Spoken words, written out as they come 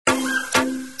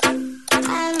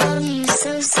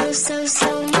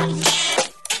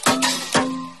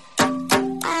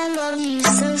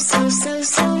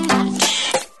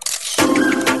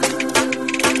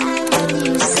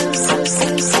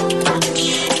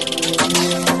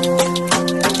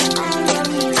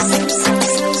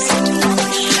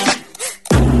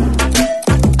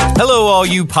all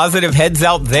you positive heads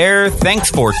out there. Thanks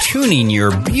for tuning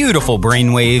your beautiful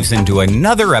brainwaves into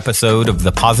another episode of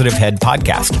the Positive Head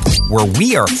Podcast, where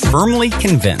we are firmly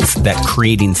convinced that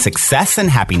creating success and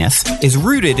happiness is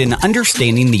rooted in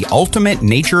understanding the ultimate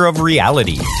nature of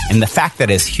reality and the fact that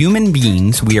as human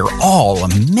beings, we are all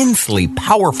immensely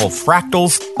powerful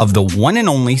fractals of the one and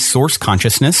only source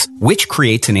consciousness, which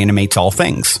creates and animates all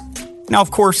things. Now,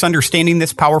 of course, understanding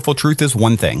this powerful truth is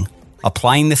one thing.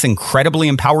 Applying this incredibly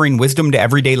empowering wisdom to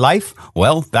everyday life,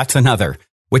 well, that's another,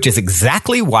 which is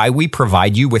exactly why we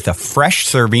provide you with a fresh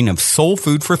serving of soul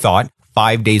food for thought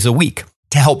 5 days a week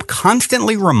to help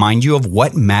constantly remind you of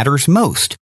what matters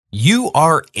most. You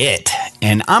are it.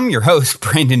 And I'm your host,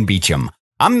 Brandon Beecham.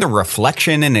 I'm the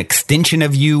reflection and extension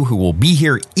of you who will be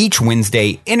here each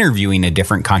Wednesday interviewing a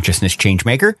different consciousness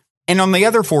changemaker. And on the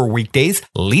other 4 weekdays,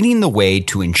 leading the way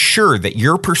to ensure that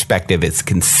your perspective is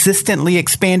consistently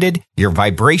expanded, your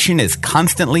vibration is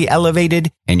constantly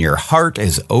elevated, and your heart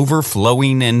is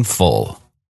overflowing and full.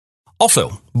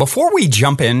 Also, before we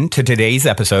jump into today's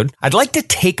episode, I'd like to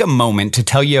take a moment to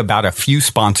tell you about a few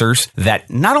sponsors that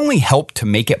not only help to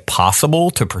make it possible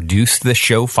to produce this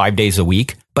show 5 days a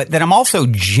week, but that I'm also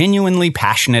genuinely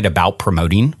passionate about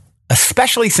promoting,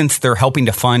 especially since they're helping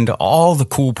to fund all the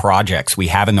cool projects we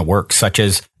have in the works, such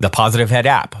as the Positive Head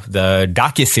app, the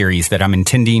docuseries that I'm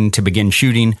intending to begin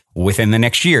shooting within the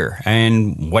next year,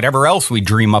 and whatever else we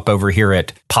dream up over here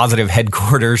at Positive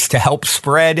Headquarters to help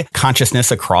spread consciousness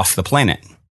across the planet.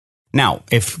 Now,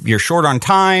 if you're short on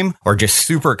time or just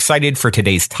super excited for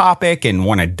today's topic and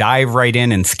want to dive right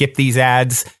in and skip these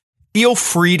ads, feel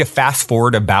free to fast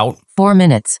forward about 4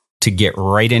 minutes to get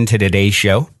right into today's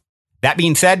show. That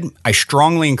being said, I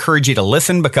strongly encourage you to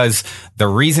listen because the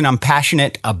reason I'm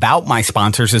passionate about my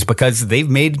sponsors is because they've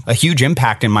made a huge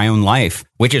impact in my own life,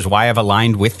 which is why I've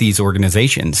aligned with these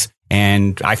organizations.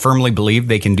 And I firmly believe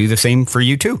they can do the same for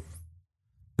you too.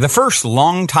 The first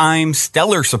longtime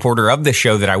stellar supporter of the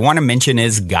show that I want to mention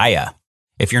is Gaia.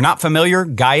 If you're not familiar,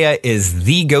 Gaia is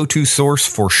the go-to source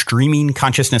for streaming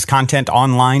consciousness content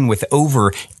online with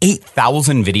over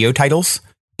 8,000 video titles.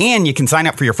 And you can sign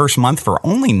up for your first month for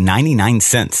only 99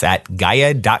 cents at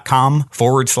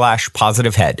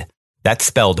gaia.com/positivehead. That's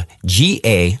spelled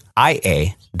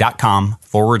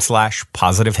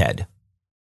GAIA.com/positivehead.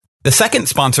 The second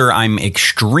sponsor I'm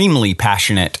extremely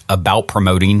passionate about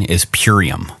promoting is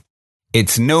Purium.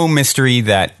 It's no mystery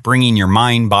that bringing your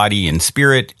mind, body, and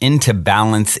spirit into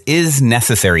balance is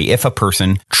necessary if a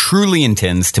person truly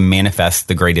intends to manifest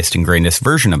the greatest and greatest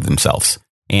version of themselves.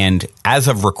 And as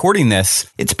of recording this,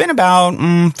 it's been about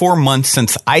 4 months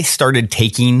since I started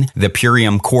taking the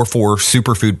Purium Core 4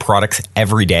 superfood products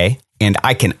every day. And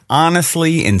I can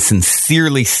honestly and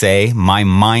sincerely say my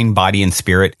mind, body, and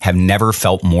spirit have never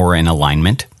felt more in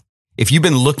alignment. If you've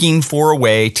been looking for a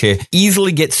way to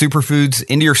easily get superfoods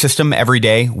into your system every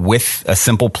day with a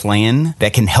simple plan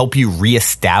that can help you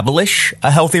reestablish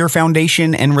a healthier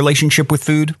foundation and relationship with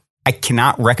food, I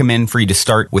cannot recommend for you to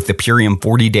start with the Purium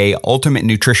 40-Day Ultimate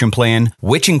Nutrition Plan,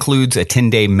 which includes a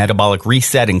 10-day metabolic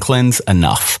reset and cleanse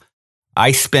enough.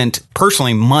 I spent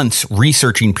personally months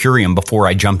researching Purium before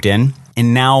I jumped in,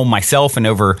 and now myself and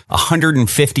over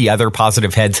 150 other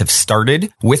positive heads have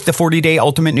started with the 40-Day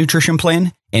Ultimate Nutrition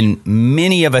Plan, and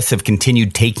many of us have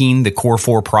continued taking the Core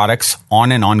 4 products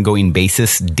on an ongoing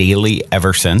basis daily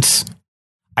ever since.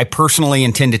 I personally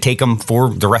intend to take them for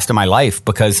the rest of my life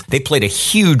because they played a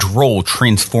huge role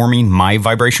transforming my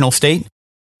vibrational state.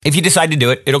 If you decide to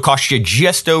do it, it'll cost you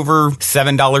just over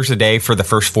 $7 a day for the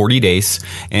first 40 days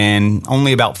and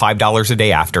only about $5 a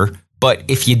day after. But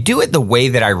if you do it the way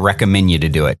that I recommend you to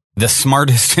do it, the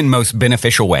smartest and most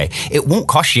beneficial way, it won't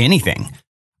cost you anything.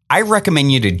 I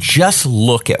recommend you to just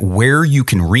look at where you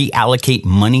can reallocate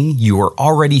money you are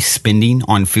already spending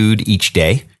on food each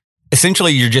day.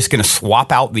 Essentially, you're just going to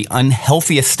swap out the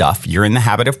unhealthiest stuff you're in the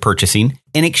habit of purchasing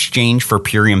in exchange for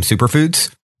Purium superfoods.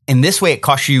 And this way, it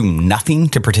costs you nothing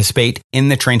to participate in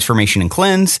the transformation and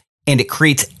cleanse. And it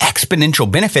creates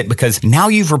exponential benefit because now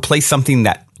you've replaced something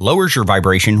that lowers your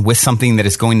vibration with something that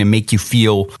is going to make you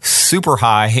feel super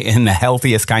high in the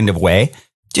healthiest kind of way.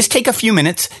 Just take a few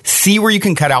minutes, see where you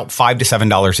can cut out $5 to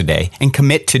 $7 a day and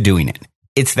commit to doing it.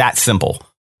 It's that simple.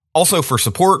 Also, for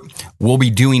support, we'll be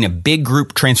doing a big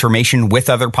group transformation with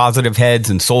other positive heads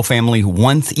and soul family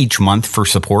once each month for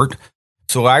support.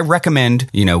 So I recommend,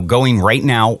 going right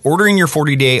now, ordering your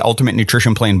 40-Day Ultimate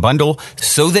Nutrition Plan bundle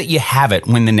so that you have it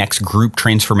when the next group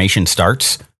transformation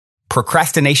starts.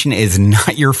 Procrastination is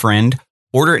not your friend.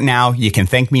 Order it now. You can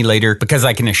thank me later, because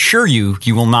I can assure you,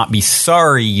 you will not be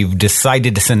sorry you've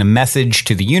decided to send a message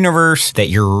to the universe that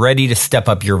you're ready to step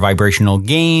up your vibrational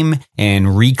game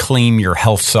and reclaim your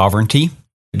health sovereignty.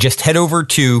 Just head over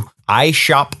to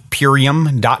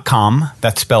ishoppurium.com.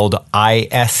 That's spelled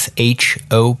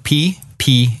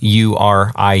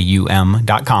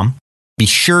ISHOPPURIUM.com. Be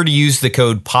sure to use the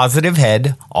code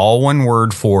POSITIVEHEAD, all one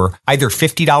word, for either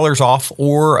 $50 off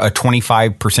or a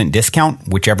 25% discount,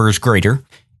 whichever is greater.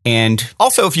 And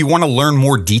also, if you want to learn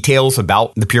more details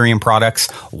about the Purium products,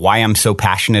 why I'm so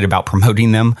passionate about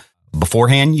promoting them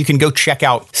beforehand, you can go check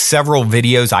out several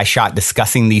videos I shot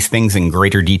discussing these things in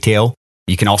greater detail.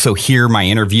 You can also hear my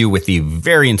interview with the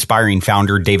very inspiring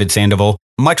founder, David Sandoval.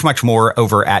 Much, much more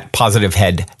over at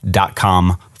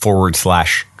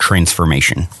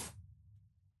positivehead.com/transformation.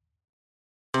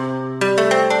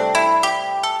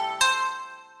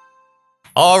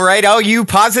 All right, all you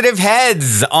positive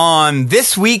heads, on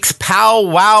this week's Pow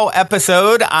Wow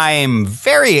episode, I am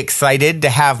very excited to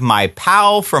have my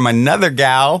pal from another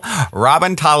gal,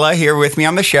 Robin Tala, here with me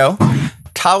on the show.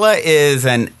 Tala is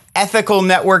an ethical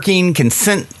networking,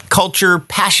 consent culture,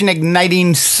 passion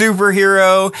igniting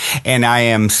superhero, and I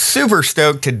am super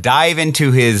stoked to dive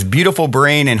into his beautiful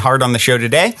brain and heart on the show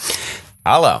today.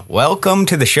 Tala, welcome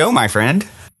to the show, my friend.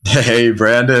 Hey,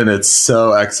 Brandon, it's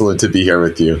so excellent to be here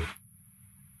with you.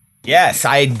 Yes,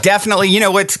 I definitely, you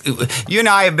and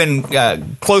I have been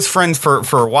close friends for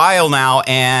a while now,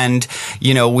 and,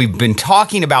 we've been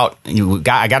talking about,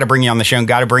 I got to bring you on the show,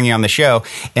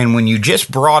 and when you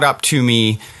just brought up to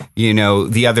me,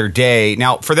 the other day,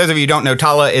 now, for those of you who don't know,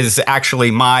 Tala is actually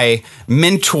my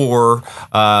mentor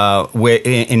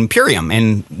in Purium,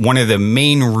 and one of the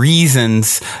main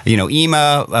reasons,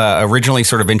 Ema originally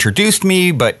sort of introduced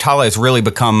me, but Tala has really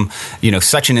become,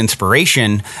 such an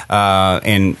inspiration,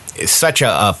 and such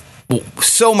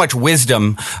so much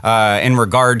wisdom in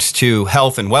regards to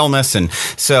health and wellness. And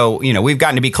so, we've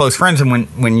gotten to be close friends. And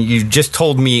when you just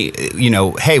told me,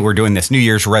 hey, we're doing this New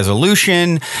Year's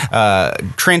resolution,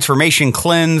 transformation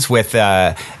cleanse with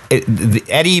Eddie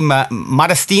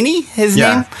Modestini, his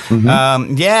name?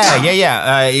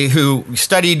 Mm-hmm. Who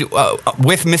studied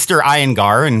with Mr.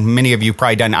 Iyengar, and many of you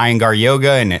probably done Iyengar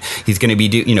yoga, and he's going to be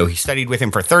he studied with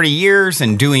him for 30 years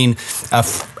and doing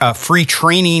a free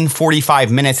training,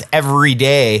 45 minutes every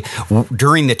day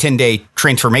during the 10-day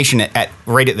transformation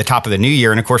right at the top of the new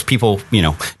year. And of course, people,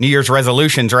 New Year's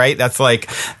resolutions, right? That's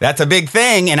a big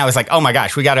thing. And I was like, oh my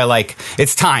gosh, we got to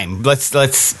it's time. Let's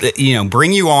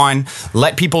bring you on,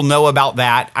 let people know about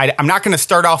that. I'm not going to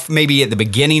start off maybe at the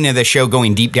beginning of the show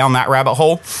going deep down that rabbit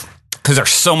hole, because there's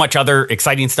so much other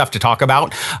exciting stuff to talk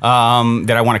about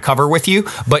that I want to cover with you.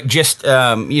 But just,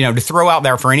 to throw out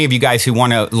there for any of you guys who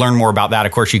want to learn more about that,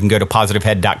 of course, you can go to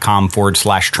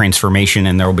positivehead.com/transformation,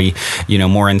 and there will be,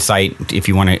 more insight if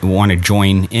you want to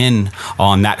join in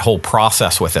on that whole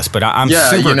process with us. But I'm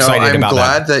super excited about that.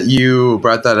 I'm glad that you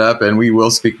brought that up, and we will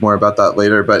speak more about that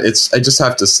later. But I just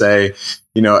have to say,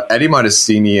 Eddie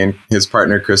Modestini and his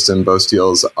partner, Kristen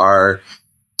Bostiels, are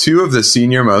two of the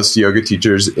senior most yoga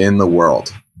teachers in the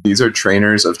world. These are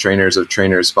trainers of trainers of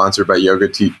trainers, sponsored by Yoga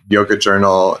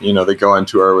Journal. They go on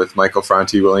tour with Michael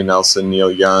Franti, Willie Nelson,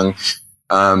 Neil Young.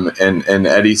 And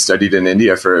Eddie studied in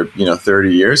India for,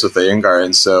 30 years with Iyengar.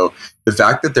 And so the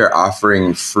fact that they're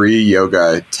offering free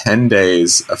yoga 10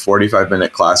 days,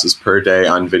 45-minute classes per day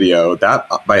on video, that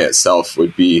by itself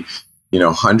would be,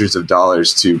 hundreds of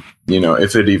dollars to,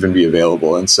 if it even be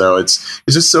available. And so it's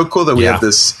just so cool that we have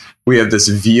this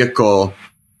vehicle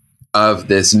of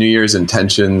this New Year's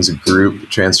intentions group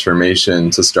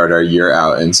transformation to start our year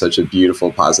out in such a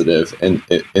beautiful, positive, and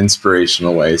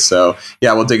inspirational way. So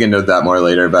we'll dig into that more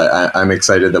later, but I'm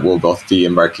excited that we'll both be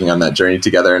embarking on that journey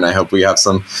together. And I hope we have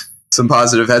some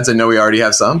positive heads. I know we already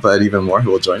have some, but even more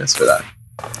who will join us for that.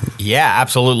 Yeah,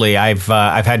 absolutely. I've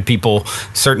had people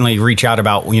certainly reach out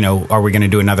about, are we going to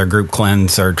do another group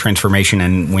cleanse or transformation?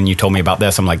 And when you told me about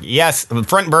this, I'm like, yes,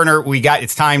 front burner,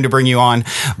 it's time to bring you on.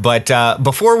 But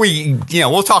before we,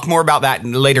 we'll talk more about that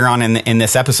later on in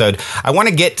this episode. I want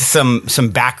to get some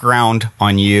background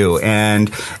on you. And,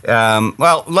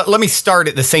 let me start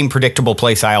at the same predictable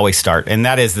place I always start. And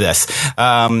that is this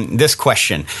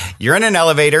question. You're in an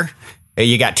elevator.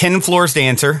 You got 10 floors to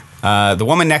answer. The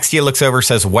woman next to you looks over,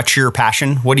 says, what's your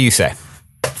passion? What do you say?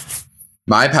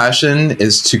 My passion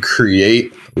is to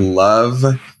create love,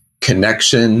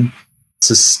 connection,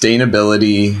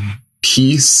 sustainability,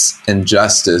 peace, and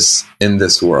justice in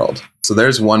this world. So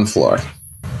there's one floor.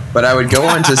 But I would go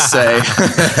on to say, I've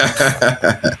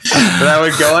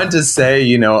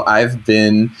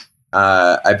been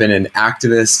an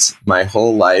activist my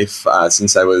whole life,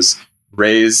 since I was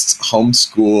raised,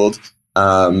 homeschooled,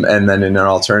 and then in an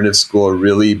alternative school,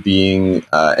 really being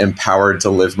empowered to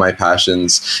live my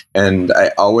passions. And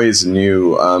I always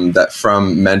knew that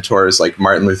from mentors like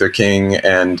Martin Luther King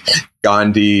and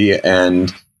Gandhi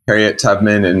and Harriet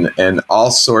Tubman and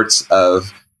all sorts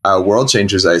of world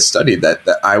changers I studied, that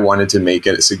I wanted to make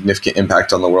a significant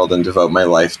impact on the world and devote my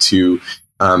life to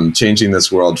changing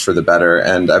this world for the better.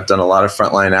 And I've done a lot of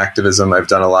frontline activism. I've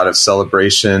done a lot of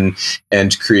celebration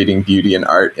and creating beauty and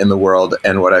art in the world.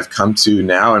 And what I've come to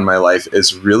now in my life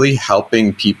is really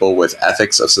helping people with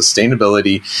ethics of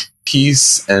sustainability,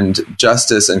 peace and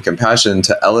justice and compassion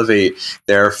to elevate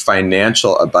their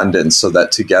financial abundance so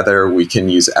that together we can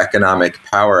use economic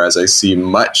power. As I see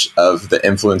much of the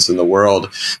influence in the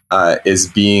world is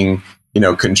being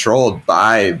controlled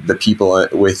by the people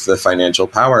with the financial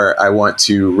power. I want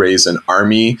to raise an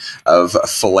army of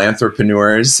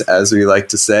philanthropreneurs, as we like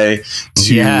to say,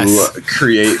 to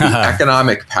create the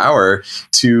economic power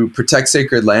to protect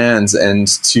sacred lands and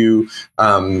to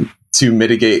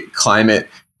mitigate climate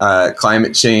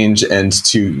change and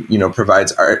to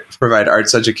provide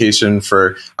arts education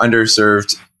for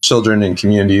underserved children and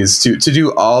communities, to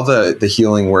do all the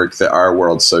healing work that our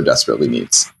world so desperately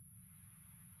needs.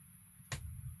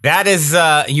 That is,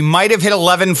 you might have hit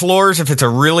 11 floors if it's a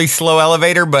really slow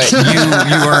elevator, but you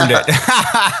earned it.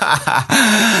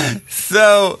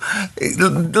 So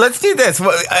let's do this.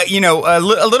 A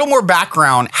little more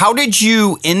background. How did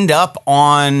you end up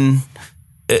on,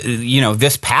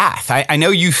 this path? I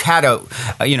know you had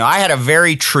I had a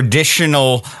very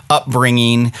traditional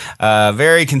upbringing,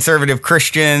 very conservative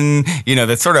Christian,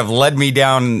 that sort of led me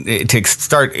down to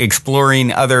start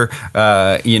exploring other,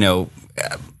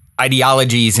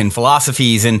 ideologies and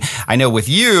philosophies. And I know with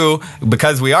you,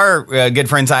 because we are good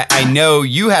friends, I know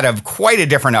you had quite a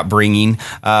different upbringing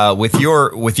with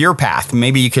your path.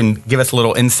 Maybe you can give us a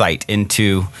little insight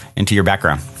into your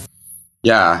background.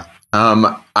 Yeah.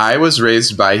 I was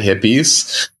raised by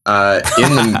hippies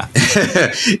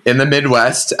in the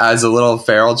Midwest as a little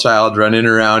feral child running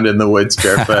around in the woods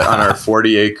barefoot on our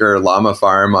 40-acre llama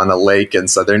farm on a lake in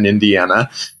southern Indiana.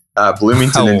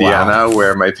 Bloomington, Indiana, wow,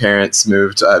 where my parents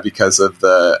moved because of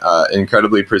the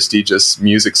incredibly prestigious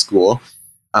music school.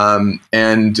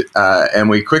 And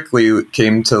we quickly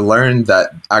came to learn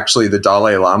that actually the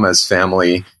Dalai Lama's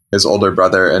family, his older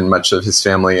brother and much of his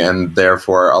family, and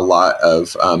therefore a lot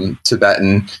of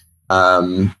Tibetan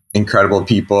incredible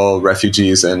people,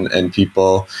 refugees and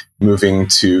people moving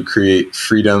to create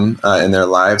freedom in their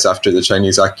lives after the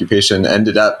Chinese occupation,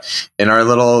 ended up in our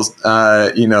little,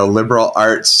 liberal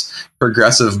arts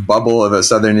progressive bubble of a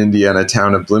southern Indiana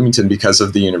town of Bloomington because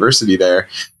of the university there.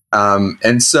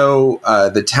 And so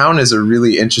the town is a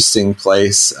really interesting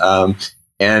place.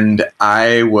 And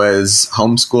I was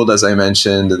homeschooled, as I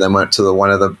mentioned, and then went to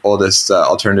one of the oldest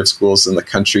alternative schools in the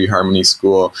country, Harmony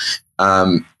School.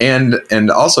 And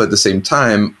also at the same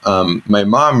time, my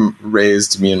mom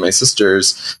raised me and my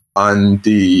sisters on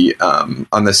the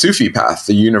Sufi path,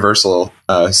 the universal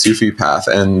Sufi path.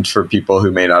 And for people who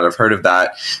may not have heard of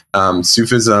that,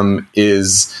 Sufism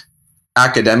is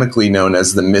academically known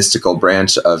as the mystical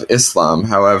branch of Islam.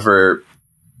 However,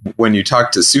 when you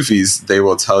talk to Sufis, they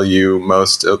will tell you,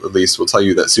 most at least will tell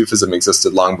you, that Sufism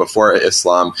existed long before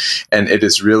Islam, and it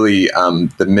is really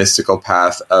the mystical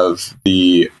path of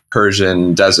the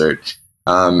Persian desert.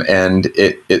 And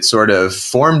it sort of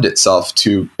formed itself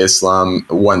to Islam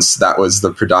once that was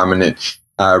the predominant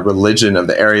religion of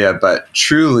the area. But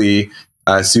truly,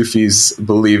 Sufis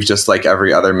believe, just like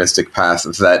every other mystic path,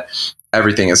 that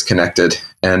everything is connected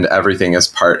and everything is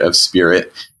part of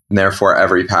spirit. And therefore,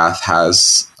 every path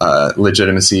has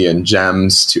legitimacy and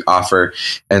gems to offer.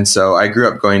 And so I grew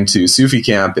up going to Sufi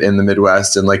camp in the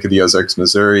Midwest in Lake of the Ozarks,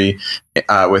 Missouri,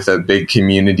 with a big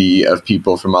community of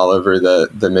people from all over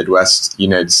the Midwest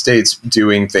United States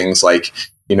doing things like,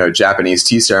 Japanese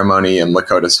tea ceremony and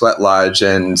Lakota sweat lodge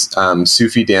and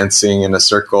Sufi dancing in a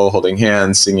circle, holding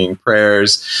hands, singing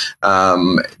prayers,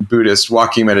 Buddhist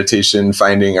walking meditation,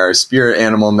 finding our spirit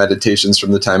animal meditations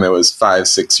from the time I was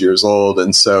 5-6 years old.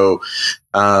 And so,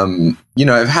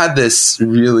 I've had this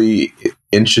really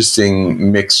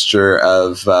interesting mixture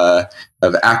of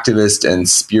activist and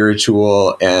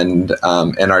spiritual and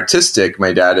artistic.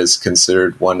 My dad is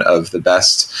considered one of the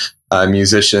best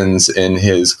musicians in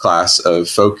his class of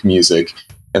folk music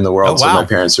in the world. Oh, wow. So my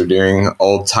parents are doing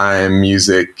old time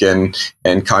music and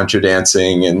contra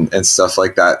dancing and stuff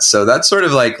like that. So that sort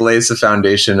of like lays the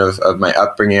foundation of my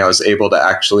upbringing. I was able to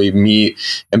actually meet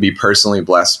and be personally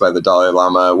blessed by the Dalai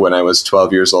Lama when I was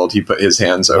 12 years old. He put his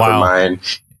hands over mine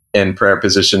in prayer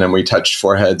position, and we touched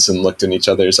foreheads and looked in each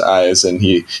other's eyes, and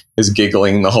he is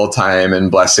giggling the whole time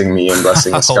and blessing me and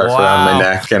blessing the scarf around my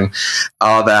neck and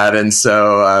all that. And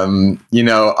so,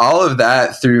 all of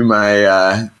that through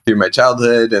my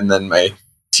childhood and then my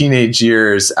teenage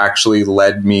years actually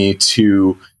led me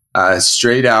to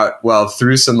straight out,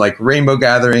 through some like rainbow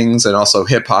gatherings and also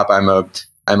hip hop. I'm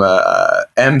a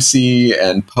MC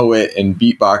and poet and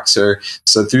beatboxer.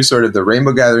 So through sort of the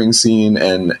rainbow gathering scene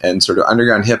and sort of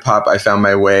underground hip hop, I found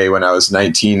my way when I was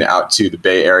 19 out to the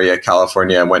Bay Area,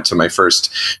 California. I went to my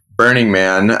first Burning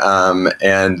Man,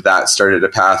 and that started a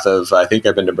path of, I think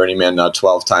I've been to Burning Man now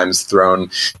 12 times,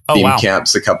 thrown theme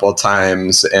camps a couple of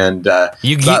times, and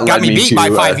you got me beat by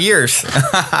 5 years. Wow,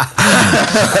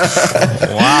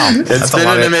 it's been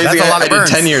an amazing. I did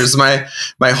 10 years. My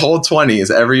whole 20s,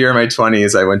 every year of my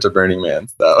 20s, I went to Burning Man.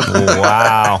 So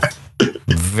wow,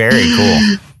 very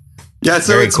cool. Yeah,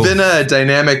 so it's been a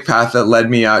dynamic path that led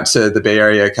me out to the Bay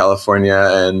Area, California,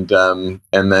 and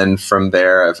then from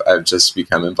there, I've just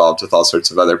become involved with all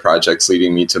sorts of other projects,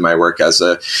 leading me to my work as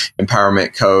a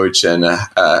empowerment coach and a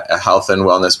health and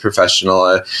wellness professional,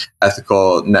 a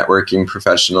ethical networking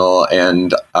professional,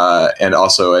 and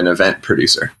also an event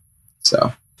producer.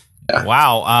 So. Yeah.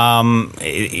 Wow.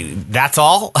 That's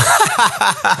all?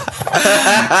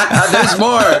 There's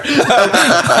more.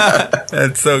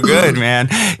 That's so good, man.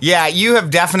 Yeah, you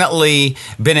have definitely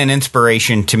been an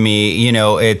inspiration to me.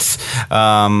 It's,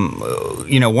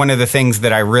 one of the things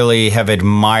that I really have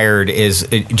admired is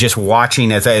just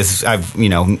watching as I've,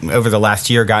 over the last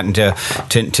year gotten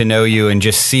to know you and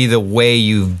just see the way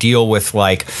you deal with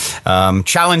like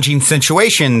challenging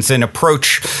situations and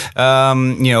approach,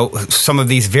 some of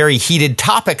these very heated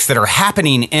topics that are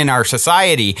happening in our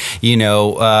society.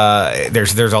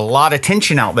 There's a lot of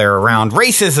tension out there around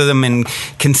racism and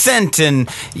consent, and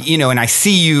I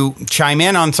see you chime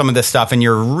in on some of this stuff, and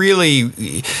you're really,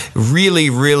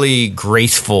 really, really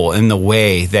graceful in the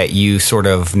way that you sort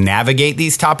of navigate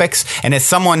these topics. And as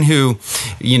someone who,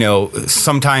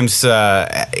 sometimes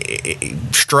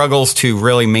struggles to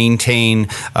really maintain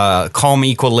calm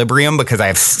equilibrium because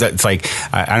it's like,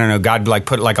 I don't know, God like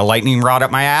put like a lightning rod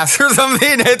up my ass or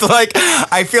something. It's like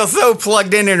I feel so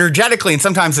plugged in energetically, and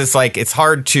sometimes it's like it's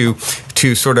hard to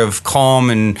sort of calm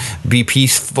and be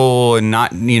peaceful and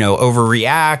not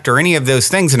overreact or any of those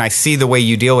things. And I see the way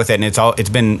you deal with it, and it's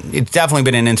definitely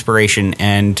been an inspiration.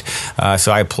 And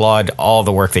so I applaud all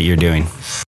the work that you're doing.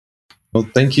 Well,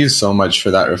 thank you so much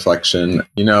for that reflection.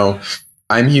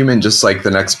 I'm human just like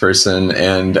the next person,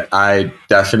 and I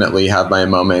definitely have my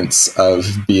moments of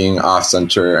being off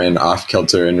center and off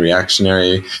kilter and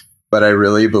reactionary. But I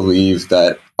really believe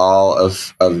that all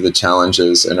of the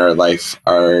challenges in our life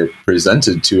are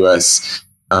presented to us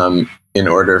in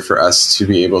order for us to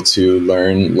be able to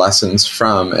learn lessons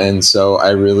from. And so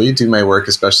I really do my work,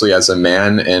 especially as a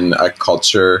man in a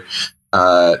culture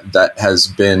that has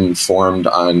been formed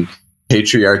on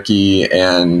patriarchy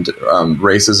and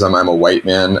racism. I'm a white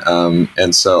man,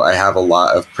 and so I have a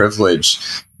lot of privilege.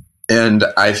 And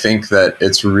I think that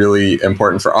it's really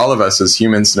important for all of us as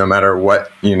humans, no matter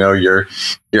what, your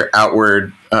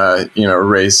outward,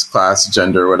 race, class,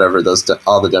 gender, whatever,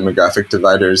 all the demographic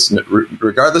dividers,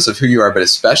 regardless of who you are, but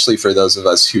especially for those of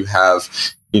us who have,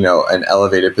 an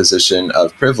elevated position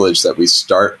of privilege that we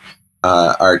start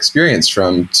our experience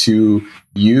from, to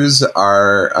use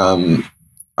our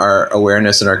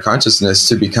awareness and our consciousness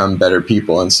to become better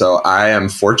people. And so I am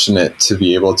fortunate to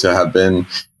be able to have been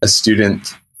a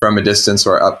student from a distance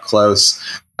or up close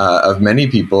of many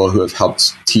people who have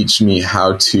helped teach me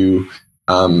how to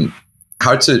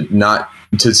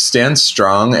stand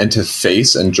strong and to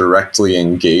face and directly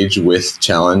engage with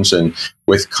challenge and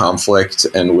with conflict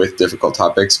and with difficult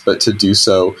topics, but to do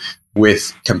so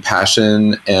with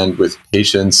compassion and with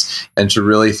patience, and to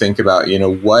really think about,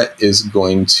 what is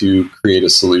going to create a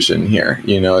solution here.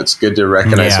 It's good to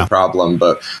recognize the problem,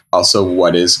 but also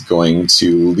what is going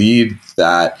to lead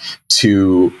that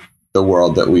to the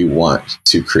world that we want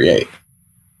to create.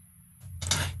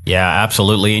 Yeah,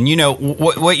 absolutely. And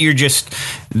what you're just,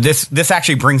 this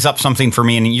actually brings up something for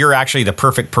me, and you're actually the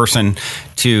perfect person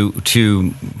to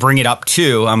bring it up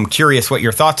to. I'm curious what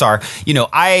your thoughts are.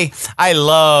 I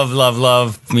love,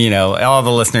 all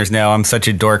the listeners know I'm such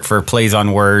a dork for plays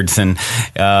on words. And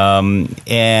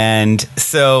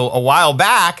so a while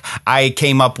back I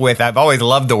came up with, I've always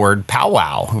loved the word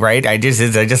powwow, right? I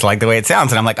just like the way it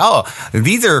sounds. And I'm like, oh,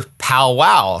 these are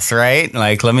powwows, right?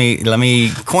 Like, let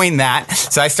me coin that.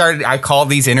 So I call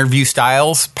these interview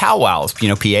styles powwows,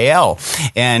 PAL.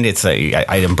 And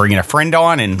I am bringing a friend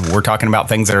on, and we're talking about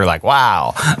things that are like,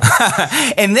 wow.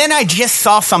 And then I just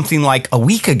saw something like a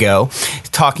week ago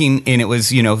talking, and it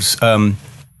was,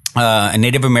 a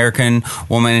Native American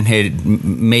woman had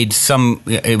made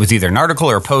it was either an article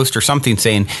or a post or something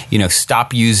saying,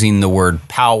 stop using the word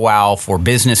powwow for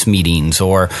business meetings,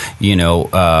 or,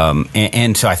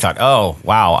 and so I thought, oh,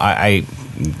 wow, I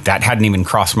that hadn't even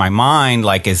crossed my mind.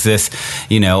 Like, is this,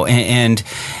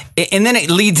 and then it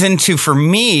leads into, for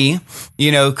me,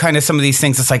 kind of some of these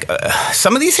things. It's like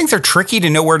some of these things are tricky to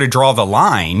know where to draw the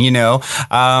line.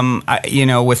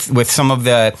 With some of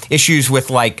the issues with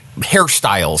like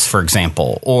hairstyles, for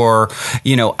example, or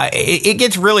it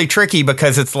gets really tricky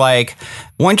because it's like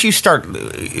once you start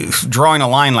drawing a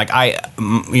line, like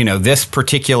this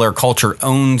particular culture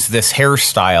owns this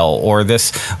hairstyle or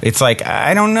this, it's like,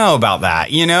 I don't know about that.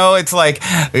 It's like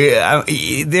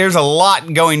there's a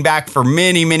lot going back for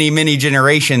many, many, many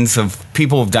generations of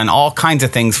people who've done all kinds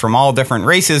of things from all different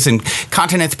races and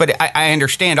continents. But I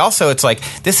understand also, it's like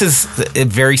this is a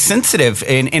very sensitive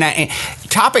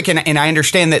topic, and I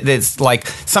understand that it's like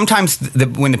sometimes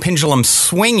when the pendulum's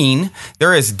swinging,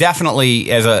 there is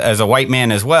definitely, as a white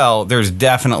man as well, there's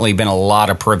definitely been a lot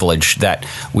of privilege that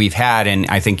we've had, and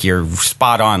I think you're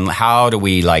spot on. How do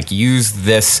we like use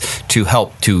this to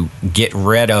help to get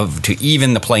rid of, to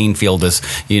even the playing field as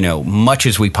much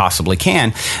as we possibly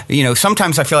can?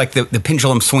 Sometimes I feel like the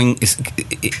pendulum swing is,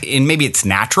 and maybe it's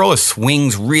natural, it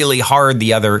swings really hard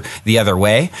the other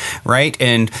way, right?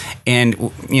 And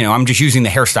I'm just using the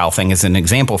hairstyle thing as an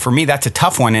example. For me, that's a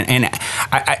tough one, and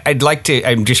I'd like to.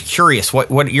 I'm just curious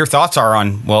what your thoughts are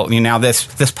on. Well, now this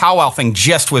powwow thing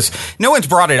just was. No one's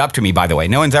brought it up to me, by the way.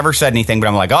 No one's ever said anything, but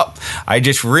I'm like, oh, I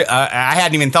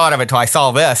hadn't even thought of it till I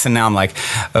saw this, and now I'm like,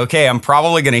 okay, I'm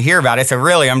probably going to hear about it. So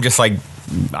really, I'm just like,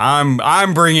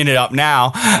 I'm bringing it up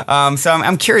now. So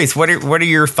I'm curious. What are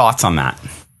your thoughts on that?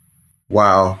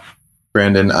 Wow,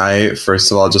 Brandon, I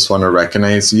first of all just want to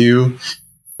recognize you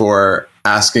for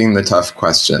asking the tough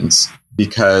questions,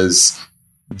 because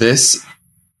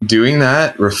doing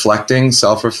that,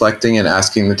 self-reflecting and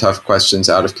asking the tough questions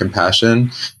out of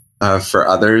compassion for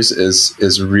others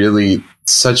is really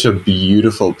such a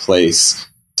beautiful place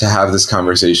to have this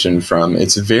conversation from.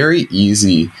 It's very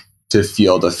easy to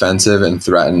feel defensive and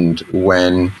threatened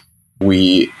when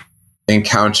we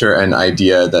encounter an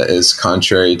idea that is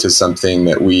contrary to something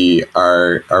that we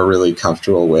are really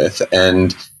comfortable with.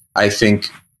 And I think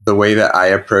the way that I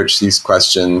approach these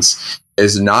questions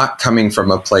is not coming from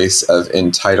a place of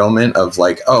entitlement of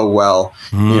like, oh, well,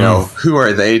 who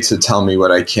are they to tell me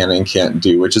what I can and can't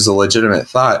do, which is a legitimate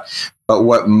thought. But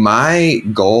what my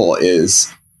goal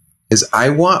is I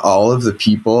want all of the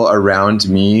people around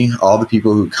me, all the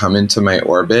people who come into my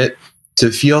orbit, to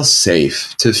feel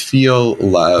safe, to feel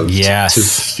loved, yes, to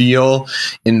feel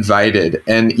invited.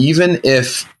 And even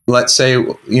if, let's say,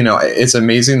 it's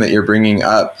amazing that you're bringing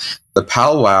up the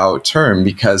powwow term,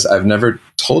 because I've never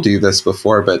told you this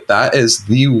before, but that is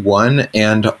the one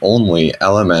and only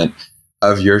element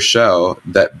of your show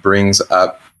that brings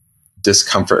up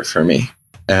discomfort for me.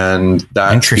 And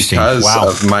that's because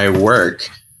of my work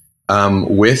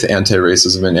with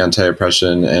anti-racism and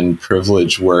anti-oppression and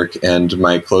privilege work, and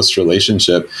my close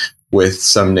relationship with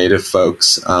some Native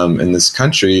folks in this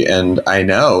country. And I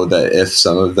know that if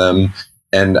some of them,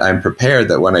 and I'm prepared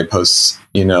that when I post,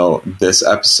 this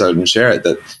episode and share it,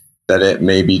 that it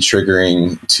may be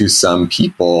triggering to some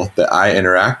people that I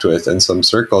interact with in some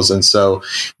circles. And so,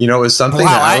 it was something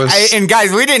and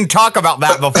guys, we didn't talk about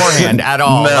that beforehand at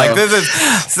all. No. Like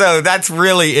so that's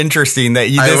really interesting that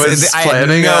I had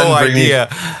no idea.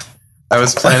 I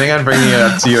was planning on bringing it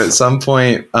up to you at some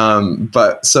point.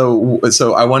 But so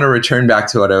I want to return back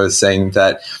to what I was saying,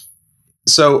 that,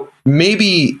 so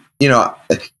maybe,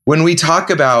 when we talk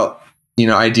about,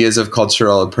 ideas of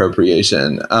cultural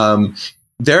appropriation,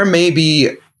 there may be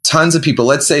tons of people.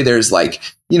 Let's say there's like,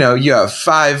 you have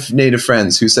 5 Native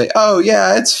friends who say, oh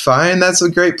yeah, it's fine, that's a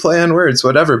great play on words,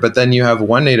 whatever. But then you have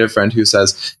one Native friend who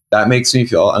says, that makes me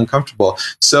feel uncomfortable.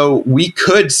 So we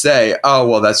could say, oh,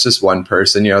 well, that's just one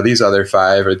person. These other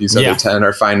 5 or these other 10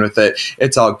 are fine with it.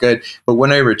 It's all good. But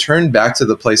when I return back to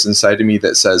the place inside of me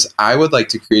that says, I would like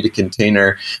to create a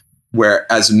container where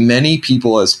as many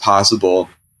people as possible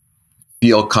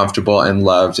feel comfortable and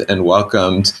loved and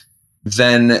welcomed,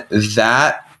 then if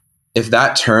that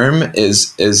term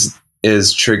is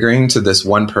triggering to this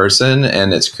one person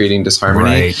and it's creating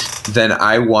disharmony, then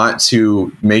I want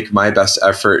to make my best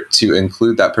effort to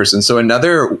include that person. So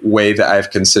another way that I've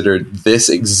considered this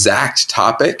exact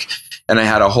topic and I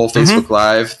had a whole Facebook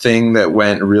Live thing that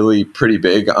went really pretty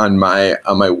big on my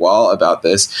wall about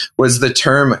this, was the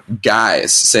term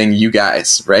guys, saying you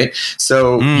guys, right?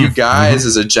 So you guys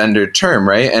is a gendered term,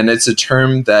 right? And it's a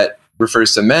term that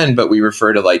refers to men, but we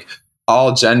refer to like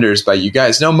all genders by you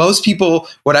guys. No, most people,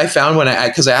 what I found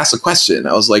because I asked a question,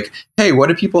 I was like, hey, what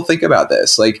do people think about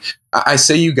this? Like, I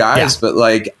say you guys, but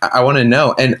like, I want to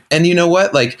know. And you know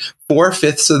what? Like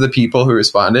 4/5 of the people who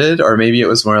responded, or maybe it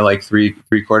was more like three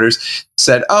quarters,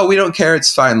 said, oh, we don't care.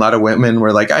 It's fine. A lot of women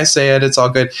were like, I say it, it's all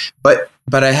good. But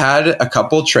I had a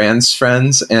couple trans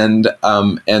friends and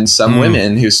some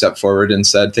women who stepped forward and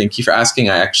said, thank you for asking.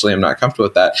 I actually am not comfortable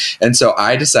with that. And so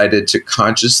I decided to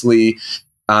consciously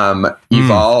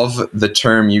evolve the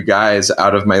term you guys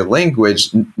out of my language,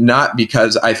 not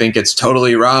because I think it's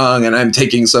totally wrong and I'm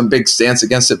taking some big stance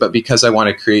against it, but because I want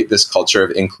to create this culture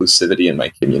of inclusivity in my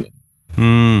community.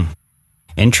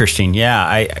 Interesting.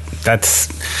 Yeah. That's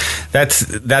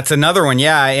another one.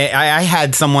 Yeah. I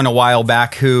had someone a while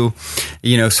back who,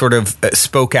 sort of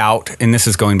spoke out, and this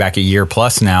is going back a year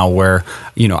plus now, where,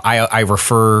 I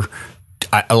refer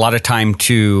a lot of time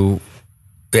to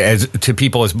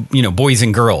people as, boys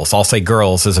and girls. I'll say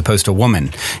girls as opposed to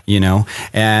women,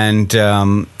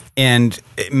 and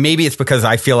maybe it's because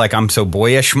I feel like I'm so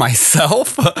boyish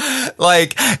myself.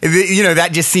 Like, that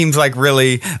just seems like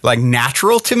really like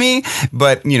natural to me.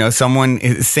 But, someone,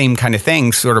 same kind of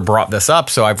thing, sort of brought this up.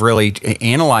 So I've really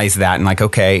analyzed that and like,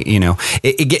 okay,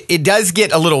 it does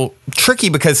get a little tricky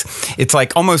because it's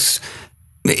like almost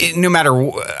no matter,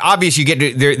 obvious you get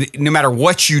to there, no matter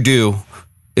what you do,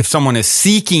 if someone is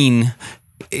seeking,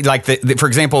 like for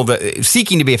example,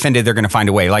 seeking to be offended, they're going to find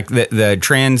a way. Like the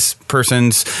trans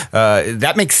persons,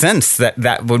 that makes sense.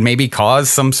 That would maybe cause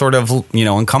some sort of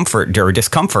uncomfort or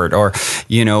discomfort, or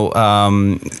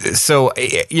so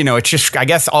it's just, I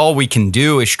guess all we can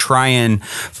do is try and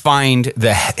find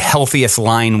the healthiest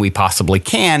line we possibly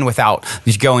can without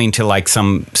going to like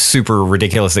some super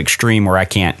ridiculous extreme where I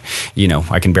can't,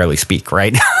 I can barely speak,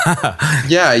 right?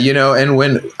 Yeah, and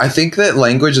when I think that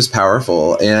language is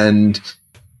powerful, and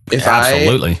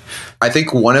absolutely. I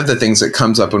think one of the things that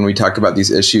comes up when we talk about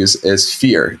these issues is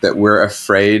fear, that we're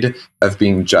afraid of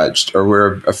being judged, or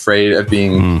we're afraid of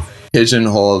being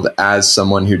pigeonholed as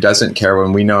someone who doesn't care,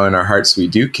 when we know in our hearts we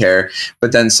do care.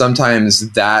 But then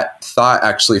sometimes that thought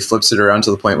actually flips it around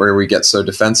to the point where we get so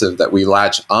defensive that we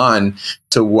latch on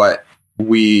to like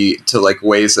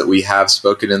ways that we have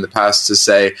spoken in the past to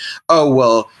say, oh,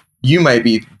 well, you might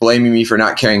be blaming me for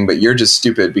not caring, but you're just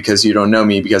stupid because you don't know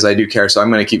me, because I do care. So I'm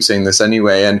going to keep saying this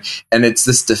anyway. And it's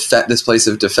this place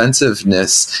of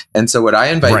defensiveness. And so what I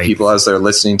invite people as they're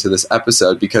listening to this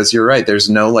episode, because you're right, there's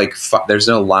no there's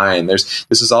no line. This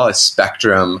is all a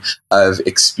spectrum of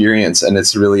experience. And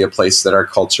it's really a place that our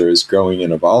culture is growing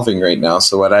and evolving right now.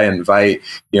 So what I invite,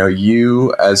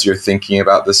 you, as you're thinking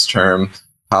about this term,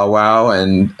 powwow,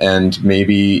 and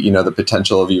maybe, the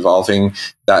potential of evolving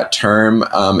that term,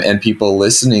 and people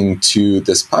listening to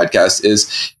this podcast,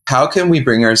 is how can we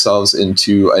bring ourselves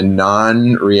into a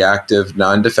non-reactive,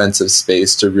 non-defensive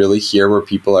space to really hear where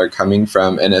people are coming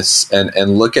from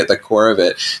and look at the core of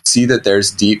it, see that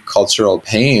there's deep cultural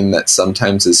pain that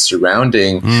sometimes is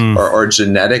surrounding, or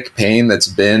genetic pain that's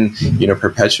been,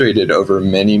 perpetuated over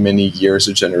many, many years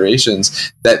or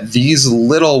generations, that these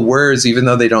little words, even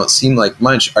though they don't seem like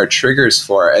much, are triggers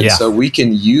for. And so we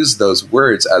can use those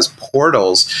words as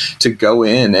portals to go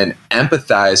in and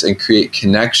empathize and create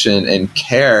connection and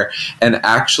care. And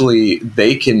actually,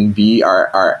 they can be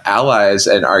our allies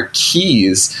and our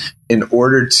keys in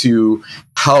order to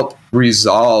help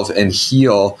resolve and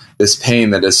heal this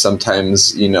pain that is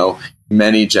sometimes,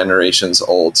 many generations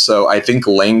old. So I think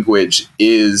language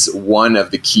is one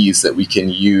of the keys that we can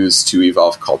use to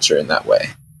evolve culture in that way.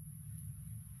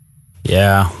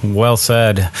 Yeah, well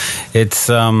said. It's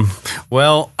I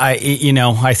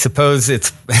suppose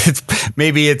it's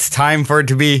maybe it's time for it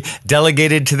to be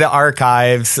delegated to the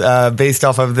archives based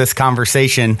off of this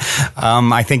conversation.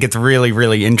 I think it's really,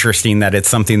 really interesting that it's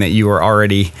something that you are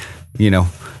already,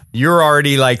 you're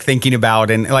already like thinking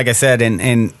about, and like I said,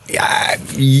 and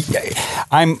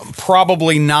I'm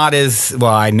probably not as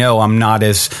well. I know I'm not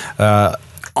as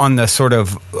on the sort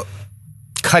of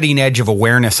cutting edge of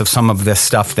awareness of some of this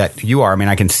stuff that you are. I mean,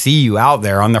 I can see you out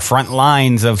there on the front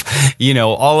lines of,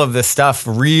 all of this stuff,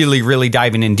 really, really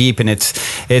diving in deep, and it's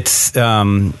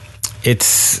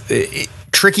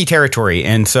tricky territory.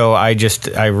 And so I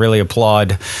really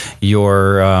applaud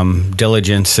your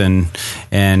diligence and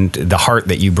the heart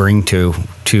that you bring to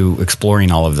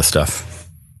exploring all of this stuff.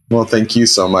 Well, thank you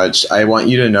so much. I want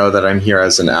you to know that I'm here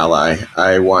as an ally.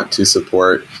 I want to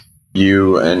support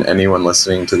you and anyone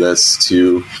listening to this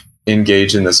to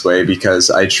engage in this way,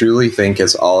 because I truly think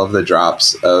it's all of the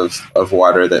drops of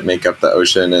water that make up the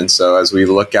ocean. And so as we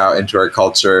look out into our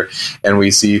culture and we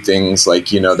see things like,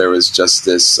 there was just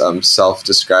this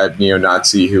self-described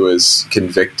neo-Nazi who was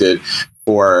convicted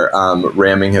for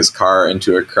ramming his car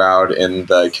into a crowd in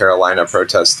the Carolina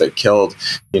protest that killed,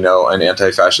 an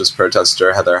anti-fascist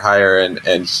protester, Heather Heyer,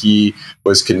 and he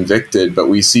was convicted. But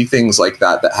we see things like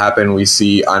that happen. We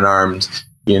see unarmed,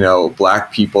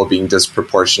 Black people being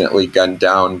disproportionately gunned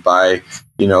down by,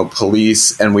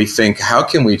 police. And we think, how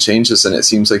can we change this? And it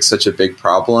seems like such a big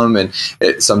problem. And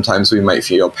sometimes we might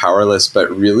feel powerless, but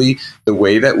really the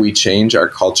way that we change our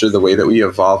culture, the way that we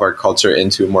evolve our culture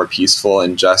into a more peaceful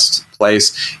and just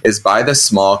place is by the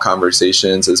small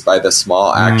conversations, is by the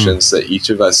small actions that each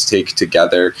of us take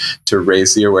together to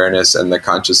raise the awareness and the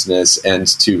consciousness, and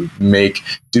to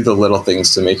do the little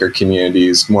things to make our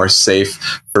communities more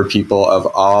safe for people of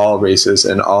all races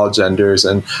and all genders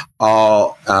and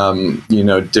all,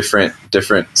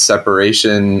 different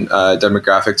separation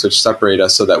demographics which separate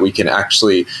us, so that we can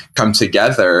actually come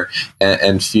together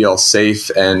and feel safe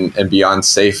and beyond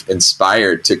safe,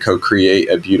 inspired to co-create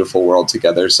a beautiful world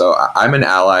together. So I'm an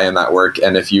ally in that work.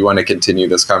 And if you want to continue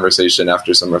this conversation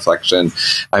after some reflection,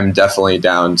 I'm definitely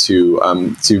down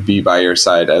to be by your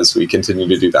side as we continue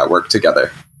to do that work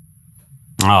together.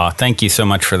 Oh, thank you so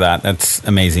much for that. That's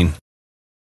amazing.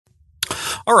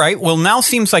 All right. Well, now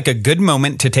seems like a good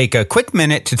moment to take a quick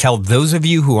minute to tell those of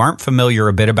you who aren't familiar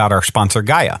a bit about our sponsor,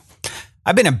 Gaia.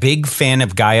 I've been a big fan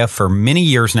of Gaia for many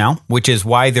years now, which is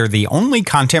why they're the only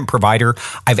content provider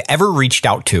I've ever reached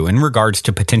out to in regards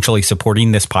to potentially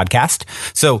supporting this podcast.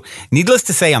 So needless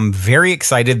to say, I'm very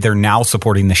excited they're now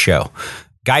supporting the show.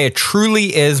 Gaia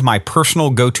truly is my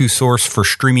personal go-to source for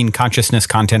streaming consciousness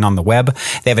content on the web.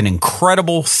 They have an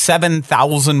incredible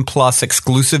 7,000 plus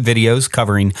exclusive videos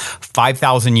covering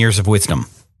 5,000 years of wisdom.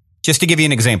 Just to give you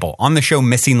an example, on the show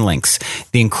Missing Links,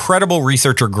 the incredible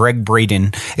researcher Greg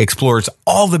Braden explores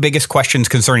all the biggest questions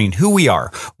concerning who we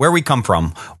are, where we come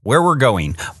from, where we're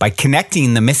going, by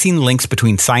connecting the missing links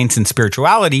between science and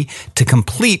spirituality to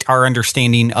complete our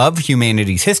understanding of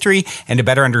humanity's history and to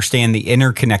better understand the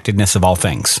interconnectedness of all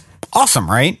things. Awesome,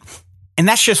 right? And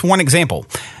that's just one example.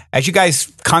 As you guys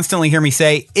constantly hear me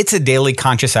say, it's a daily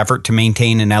conscious effort to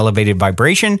maintain an elevated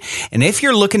vibration. And if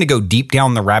you're looking to go deep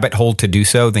down the rabbit hole to do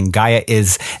so, then Gaia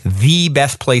is the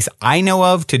best place I know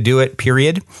of to do it,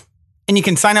 period. And you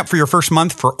can sign up for your first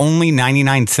month for only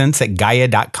 99 cents at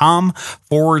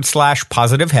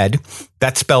gaia.com/positivehead.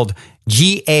 That's spelled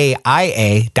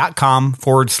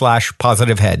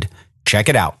GAIA.com/positivehead. Check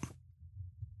it out.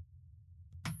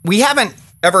 We haven't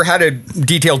ever had a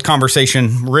detailed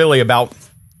conversation really about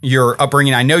your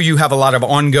upbringing. I know you have a lot of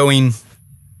ongoing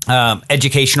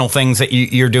educational things that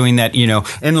you're doing that,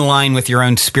 in line with your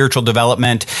own spiritual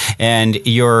development and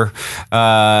your,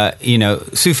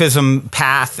 Sufism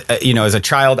path, as a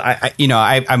child.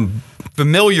 I'm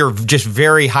familiar just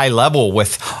very high level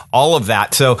with all of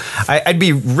that. So I'd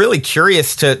be really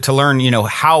curious to learn,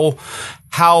 how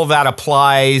that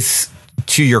applies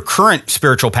to your current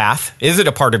spiritual path. Is it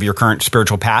a part of your current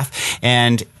spiritual path?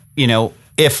 And,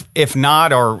 if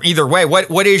not, or either way,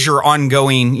 what is your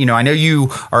ongoing, I know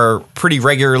you are pretty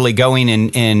regularly going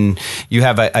and you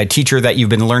have a teacher that you've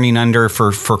been learning under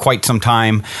for quite some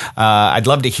time. I'd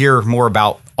love to hear more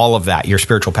about all of that, your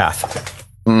spiritual path.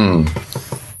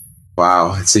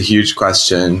 Wow. It's a huge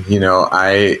question.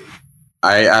 I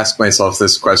ask myself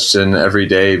this question every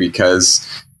day, because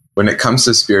when it comes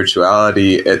to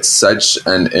spirituality, it's such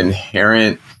an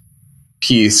inherent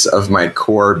piece of my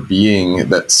core being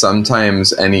that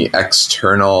sometimes any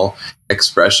external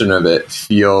expression of it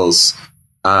feels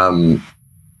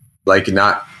like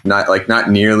not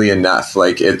nearly enough.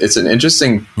 Like it's an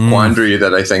interesting quandary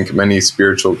that I think many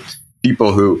spiritual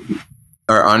people who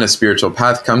are on a spiritual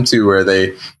path come to, where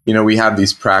they, we have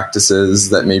these practices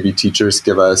that maybe teachers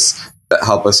give us that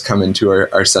help us come into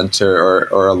our center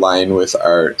or align with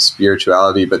our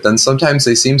spirituality. But then sometimes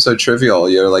they seem so trivial.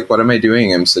 You're like, what am I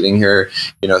doing? I'm sitting here,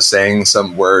 saying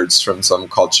some words from some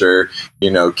culture,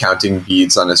 counting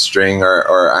beads on a string,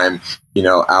 or I'm,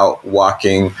 out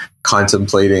walking,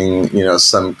 contemplating,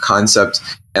 some concept.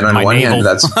 And on one hand,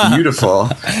 that's beautiful.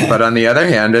 But on the other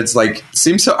hand, it's like,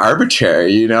 seems so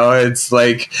arbitrary, it's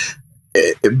like,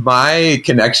 my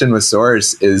connection with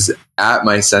Source is at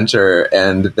my center,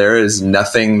 and there is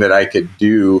nothing that I could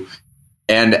do,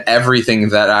 and everything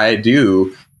that I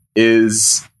do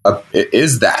is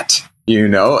that,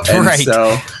 and right.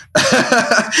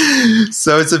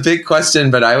 So it's a big question.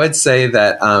 But I would say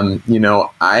that I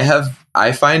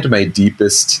find my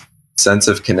deepest sense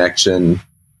of connection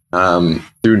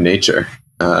through nature.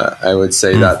 I would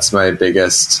say that's my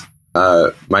biggest,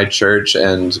 my church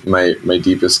and my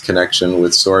deepest connection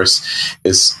with Source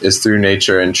is through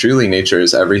nature, and truly nature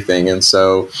is everything. And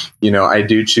so, I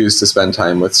do choose to spend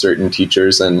time with certain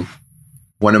teachers, and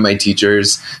one of my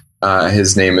teachers,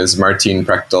 his name is Martin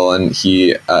Prechtel, and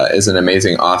he is an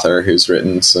amazing author who's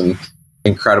written some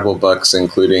incredible books,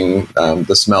 including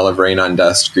The Smell of Rain on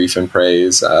Dust, Grief and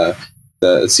Praise,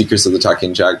 The Secrets of the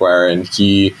Talking Jaguar. And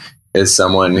he is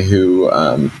someone who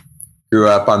grew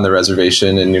up on the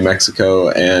reservation in New Mexico,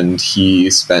 and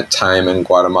he spent time in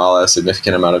Guatemala, a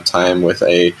significant amount of time with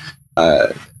a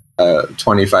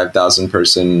 25,000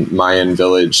 person Mayan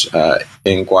village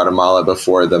in Guatemala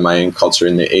before the Mayan culture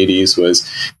in the 80s was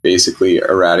basically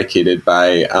eradicated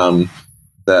by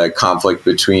the conflict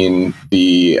between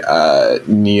the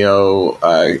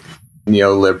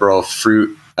neoliberal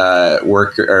fruit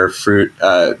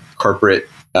corporate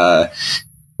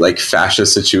like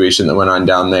fascist situation that went on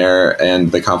down there,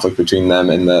 and the conflict between them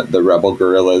and the rebel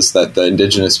guerrillas that the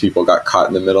indigenous people got caught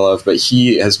in the middle of. But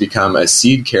he has become a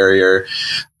seed carrier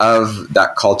of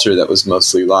that culture that was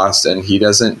mostly lost. And he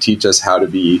doesn't teach us how to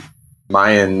be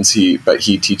Mayans, but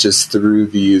he teaches through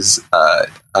these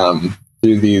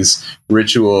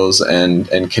rituals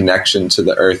and connection to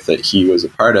the earth that he was a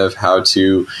part of, how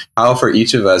for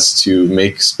each of us to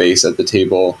make space at the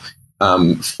table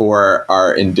for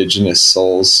our indigenous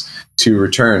souls to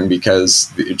return,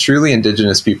 because truly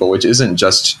indigenous people, which isn't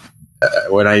just,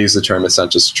 when I use the term, it's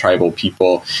not just tribal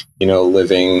people,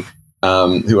 living,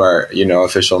 who are,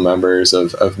 official members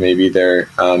of maybe their,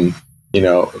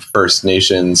 First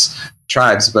Nations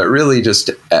tribes, but really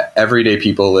just everyday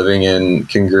people living in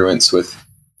congruence with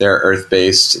their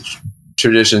earth-based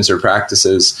traditions or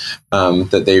practices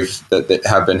that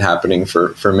have been happening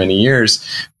for many years.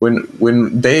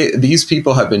 When these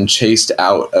people have been chased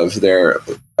out of their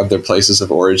places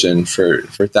of origin for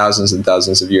thousands and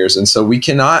thousands of years, and so we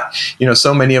cannot,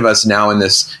 so many of us now in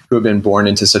this who have been born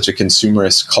into such a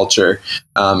consumerist culture,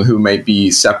 who might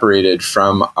be separated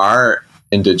from our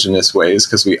indigenous ways,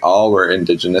 because we all were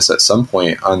indigenous at some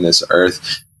point on this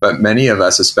earth. But many of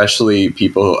us, especially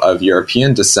people of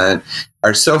European descent,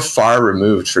 are so far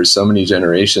removed for so many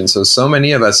generations. So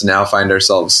many of us now find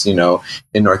ourselves, in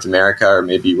North America, or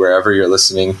maybe wherever you're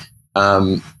listening,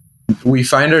 we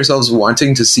find ourselves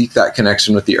wanting to seek that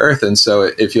connection with the earth. And so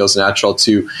it feels natural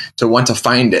to want to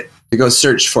find it, to go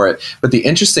search for it. But the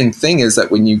interesting thing is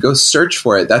that when you go search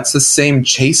for it, that's the same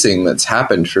chasing that's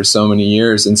happened for so many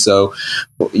years. And so,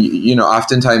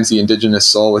 oftentimes the indigenous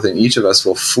soul within each of us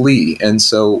will flee. And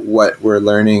so what we're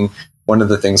learning, one of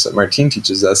the things that Martin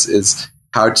teaches us, is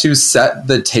how to set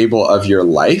the table of your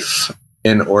life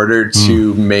in order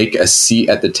to make a seat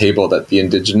at the table that the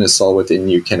indigenous soul within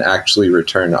you can actually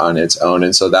return on its own.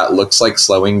 And so that looks like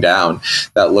slowing down.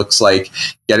 That looks like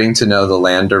getting to know the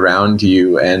land around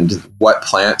you and what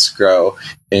plants grow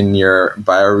in your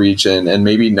bioregion. And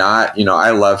maybe not, I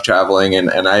love traveling, and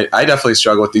I definitely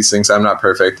struggle with these things. I'm not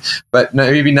perfect, but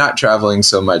maybe not traveling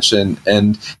so much, and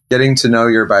getting to know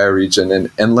your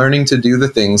bioregion and learning to do the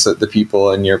things that the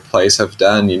people in your place have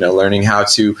done, learning how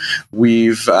to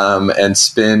weave and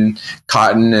spin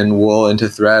cotton and wool into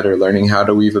thread, or learning how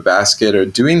to weave a basket, or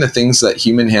doing the things that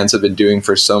human hands have been doing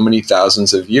for so many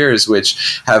thousands of years,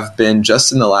 which have been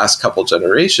just in the last couple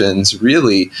generations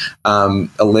really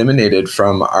eliminated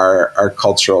from our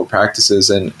cultural practices.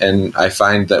 And I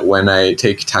find that when I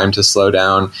take time to slow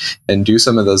down and do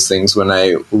some of those things, when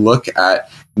I look at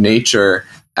nature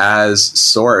as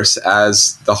source,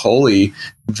 as the holy,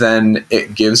 then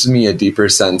it gives me a deeper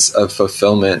sense of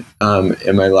fulfillment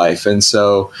in my life. And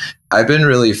so I've been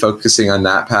really focusing on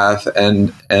that path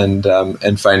and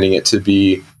finding it to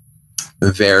be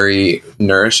very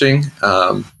nourishing.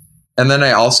 And then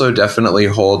I also definitely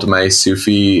hold my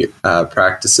Sufi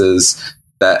practices,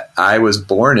 that I was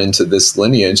born into this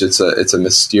lineage. It's a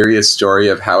mysterious story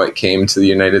of how it came to the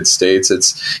United States.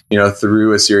 It's,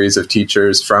 through a series of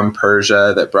teachers from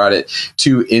Persia that brought it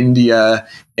to India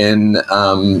in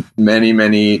many,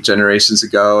 many generations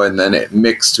ago. And then it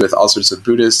mixed with all sorts of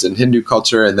Buddhist and Hindu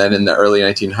culture. And then in the early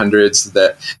 1900s,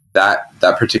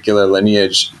 that particular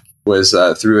lineage was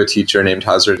through a teacher named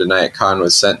Hazrat Inayat Khan,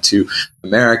 was sent to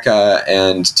America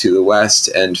and to the West,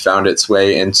 and found its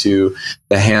way into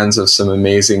the hands of some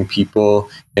amazing people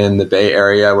in the Bay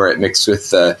Area, where it mixed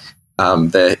with the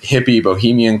hippie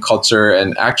bohemian culture,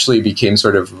 and actually became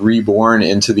sort of reborn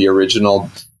into the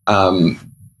original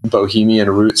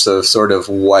bohemian roots of sort of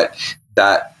what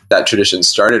that tradition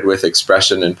started with,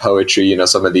 expression and poetry.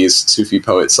 Some of these Sufi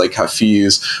poets like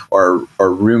Hafiz or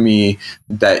Rumi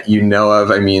that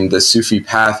of. I mean, the Sufi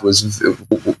path was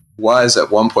was at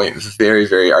one point very,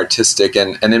 very artistic,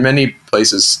 and in many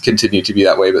places continue to be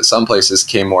that way, but some places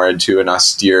came more into an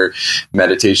austere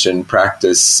meditation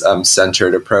practice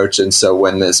centered approach. And so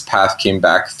when this path came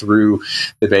back through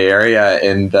the Bay Area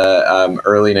in the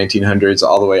early 1900s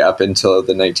all the way up until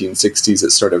the 1960s,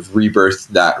 it sort of rebirthed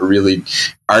that really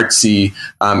artsy,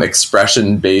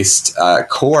 expression-based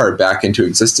core back into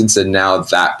existence. And now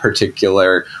that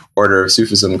particular order of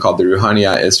Sufism called the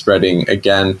Ruhaniya is spreading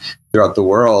again throughout the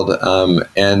world.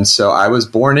 And so I was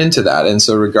born into that. And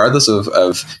so regardless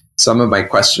of some of my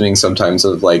questioning sometimes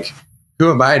of like, who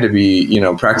am I to be,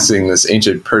 practicing this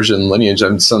ancient Persian lineage?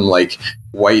 I'm some like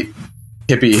white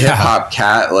hippie hip hop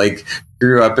cat, like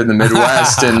grew up in the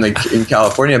Midwest and like in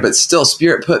California, but still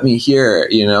spirit put me here,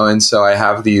 and so I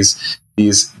have these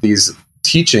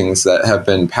teachings that have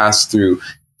been passed through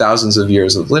thousands of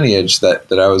years of lineage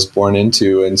that I was born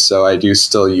into. And so I do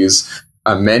still use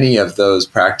many of those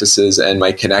practices and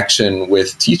my connection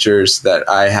with teachers that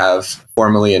I have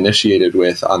formally initiated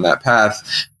with on that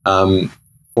path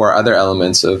for other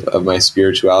elements of my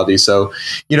spirituality. So,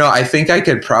 I think I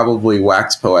could probably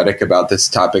wax poetic about this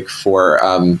topic for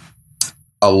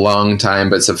a long time,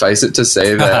 but suffice it to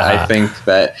say that I think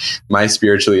that my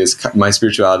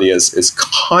spirituality is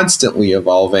constantly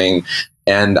evolving.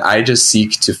 And I just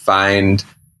seek to find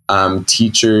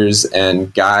teachers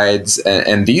and guides.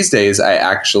 And these days,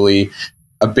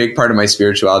 a big part of my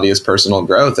spirituality is personal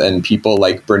growth, and people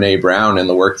like Brene Brown and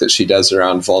the work that she does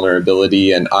around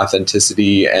vulnerability and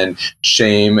authenticity and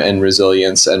shame and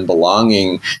resilience and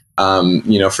belonging.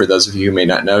 For those of you who may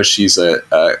not know, she's a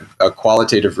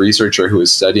qualitative researcher who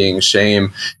is studying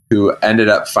shame, who ended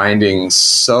up finding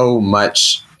so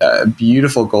much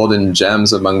beautiful golden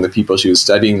gems among the people she was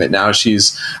studying that now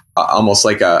she's almost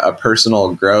like a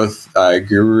personal growth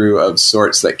guru of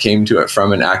sorts that came to it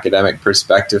from an academic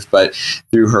perspective, but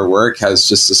through her work has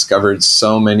just discovered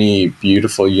so many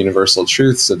beautiful universal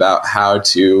truths about how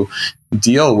to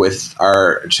deal with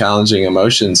our challenging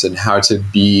emotions and how to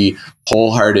be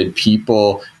wholehearted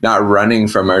people, not running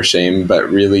from our shame, but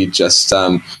really just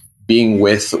being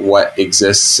with what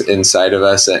exists inside of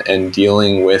us and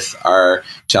dealing with our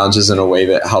challenges in a way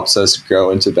that helps us grow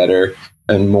into better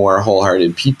and more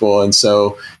wholehearted people. And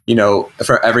so,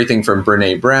 for everything from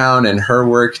Brene Brown and her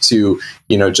work to,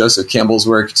 Joseph Campbell's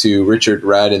work to Richard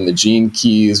Rudd and the Gene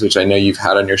Keys, which I know you've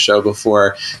had on your show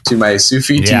before, to my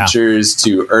Sufi teachers,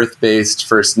 to earth-based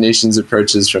First Nations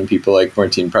approaches from people like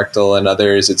Martine Prechtel and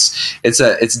others.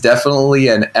 It's definitely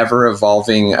an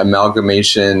ever-evolving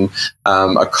amalgamation,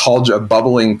 a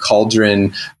bubbling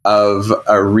cauldron of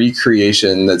a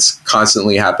recreation that's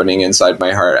constantly happening inside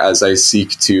my heart as I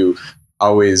seek to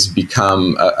always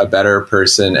become a better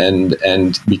person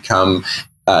and become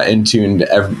in tune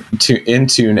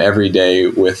every day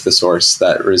with the source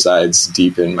that resides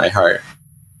deep in my heart.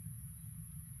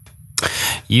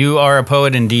 You are a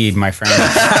poet indeed, my friend.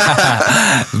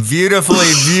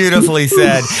 Beautifully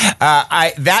said.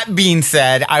 That being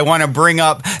said, I want to bring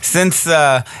up, since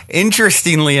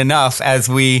interestingly enough, as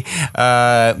we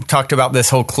talked about this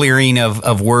whole clearing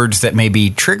of words that may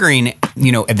be triggering,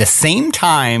 at the same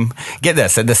time, get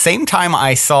this, at the same time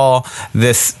I saw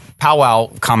this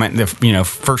powwow comment, the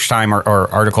first time or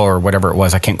article or whatever it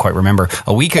was, I can't quite remember,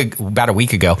 about a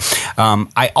week ago.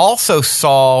 I also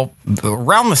saw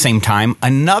around the same time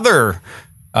another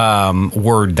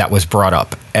word that was brought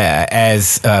up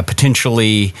as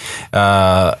potentially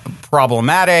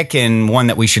problematic and one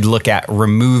that we should look at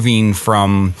removing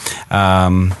from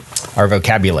our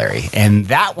vocabulary. And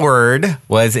that word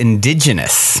was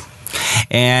indigenous.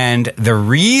 And the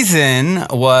reason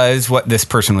was what this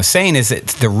person was saying is that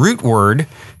the root word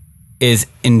is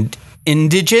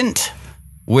indigent,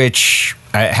 which,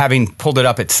 having pulled it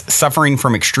up, it's suffering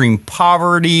from extreme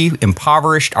poverty,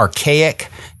 impoverished, archaic,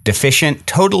 deficient,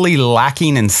 totally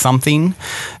lacking in something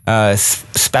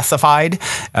specified.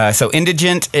 So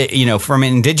indigent, from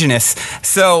indigenous.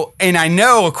 So, and I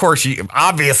know, of course,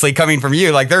 obviously coming from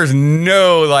you, like there's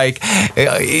no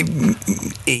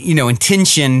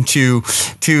intention to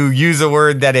use a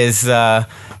word that is, and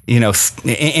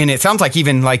it sounds like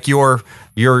even like your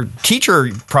teacher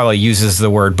probably uses the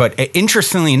word, but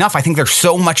interestingly enough, I think there's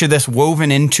so much of this woven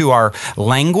into our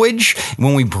language.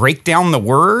 When we break down the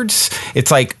words, it's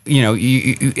like,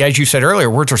 as you said earlier,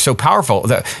 words are so powerful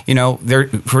that,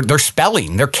 they're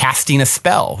spelling, they're casting a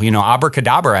spell,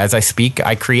 abracadabra, as I speak,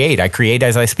 I create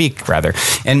as I speak, rather.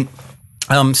 And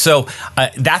So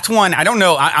that's one. I don't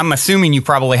know. I'm assuming you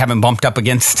probably haven't bumped up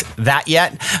against that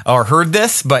yet or heard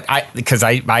this, but because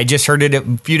I just heard it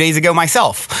a few days ago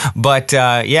myself. But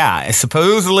yeah,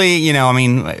 supposedly, you know, I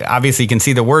mean, obviously you can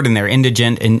see the word in there,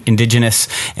 indigenous,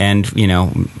 and, you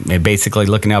know, basically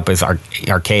looking up as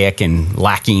archaic and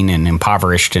lacking and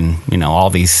impoverished and, you know, all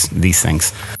these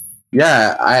things.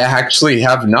 Yeah, I actually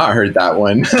have not heard that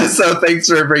one. So thanks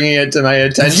for bringing it to my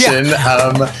attention.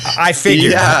 Yeah. I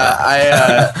figured.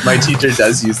 Yeah, my teacher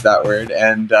does use that word.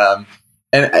 And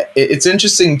it's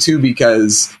interesting, too,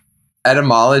 because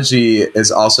etymology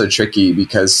is also tricky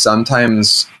because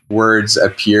sometimes words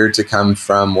appear to come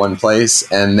from one place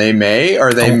and they may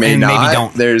or they may not. Maybe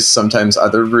don't. There's sometimes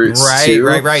other roots, too.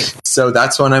 Right. So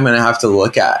that's one I'm going to have to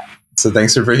look at. So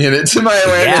thanks for bringing it to my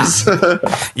awareness.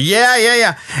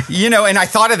 Yeah. You know, and I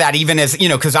thought of that even as, you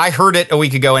know, because I heard it a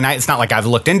week ago and it's not like I've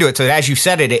looked into it. So as you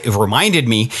said it reminded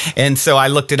me. And so I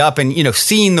looked it up and, you know,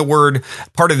 seeing the word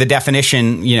part of the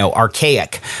definition, you know,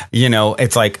 archaic, you know,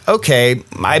 it's like, okay,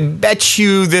 I bet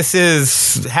you this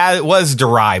was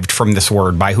derived from this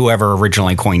word by whoever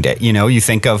originally coined it. You know, you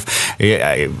think of,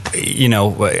 you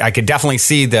know, I could definitely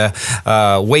see the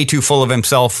way too full of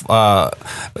himself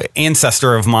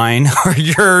ancestor of mine or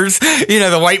yours, you know,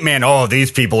 the white man, oh,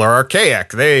 these people are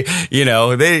archaic. They, you know,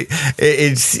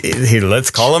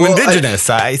 let's call them indigenous.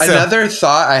 Another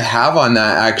thought I have on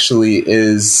that actually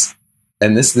is,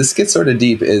 and this gets sort of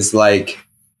deep, is like,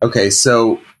 okay,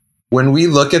 so when we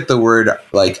look at the word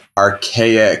like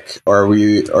archaic or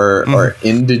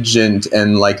indigent,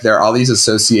 and like there are all these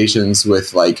associations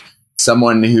with like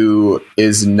someone who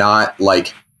is not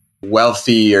like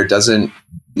wealthy or doesn't,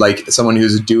 like someone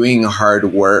who's doing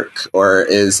hard work or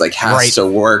is like has to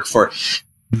work for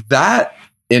that,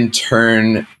 in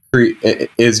turn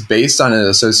is based on an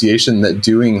association that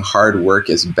doing hard work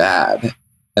is bad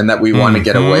and that we want to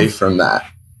get away from that.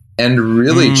 And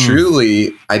really,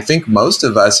 truly, I think most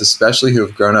of us, especially who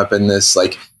have grown up in this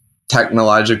like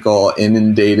technological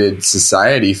inundated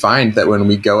society, find that when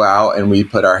we go out and we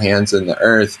put our hands in the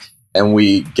earth and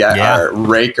we get our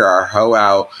rake or our hoe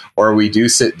out, or we do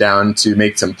sit down to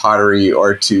make some pottery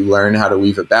or to learn how to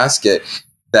weave a basket,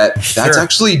 that's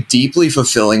actually deeply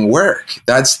fulfilling work.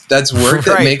 That's work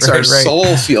that makes our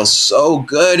soul feel so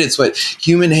good. It's what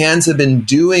human hands have been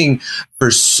doing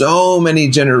for so many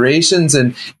generations.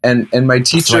 And my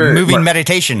teacher, like moving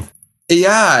meditation.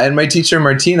 Yeah, and my teacher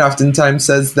Martine oftentimes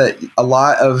says that a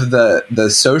lot of the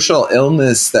social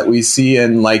illness that we see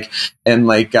in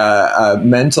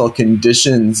mental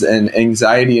conditions and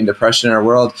anxiety and depression in our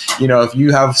world, you know, if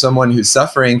you have someone who's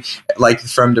suffering like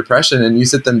from depression and you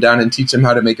sit them down and teach them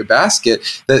how to make a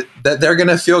basket, that they're going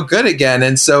to feel good again.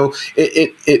 And so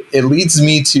it leads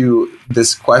me to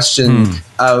this question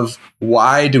of,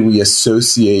 why do we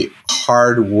associate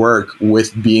hard work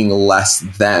with being less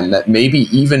than? That maybe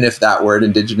even if that word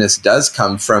indigenous does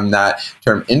come from that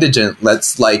term indigent,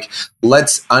 let's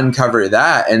uncover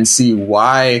that and see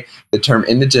why the term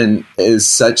indigent is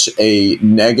such a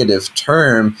negative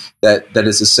term that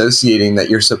is associating that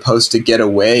you're supposed to get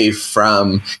away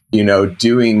from, you know,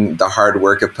 doing the hard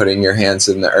work of putting your hands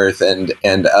in the earth and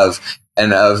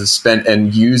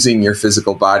using your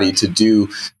physical body to do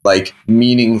like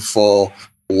meaningful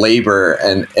labor,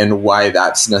 and why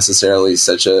that's necessarily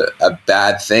such a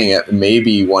bad thing. It may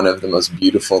be one of the most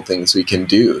beautiful things we can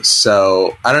do.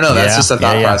 So I don't know. That's just a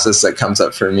thought process that comes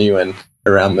up for me when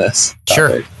around this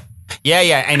topic. Sure. Yeah.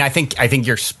 And I think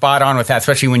you're spot on with that,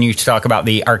 especially when you talk about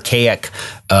the archaic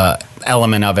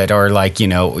element of it, or like, you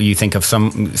know, you think of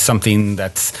something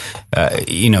that's,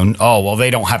 you know, oh, well, they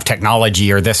don't have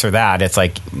technology or this or that. It's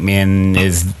like, man,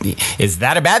 is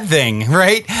that a bad thing?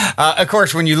 Right. Of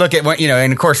course, when you look at what, you know,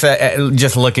 and of course,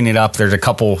 just looking it up, there's a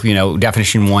couple, you know,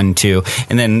 definition 1, 2,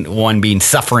 and then one being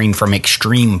suffering from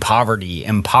extreme poverty,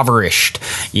 impoverished,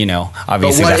 you know,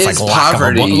 obviously but what that's is like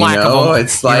poverty,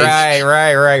 it's like,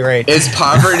 right. Is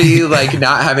poverty like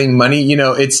not having money? You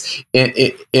know, it's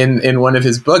in one of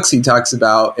his books, he talks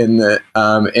about in the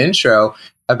intro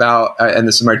about, and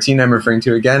this is Martine I'm referring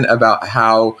to again, about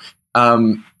how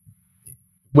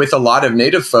with a lot of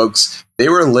native folks, they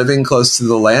were living close to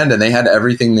the land and they had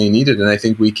everything they needed. And I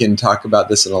think we can talk about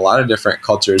this in a lot of different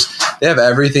cultures. They have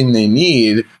everything they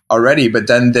need already, but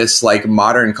then this like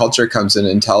modern culture comes in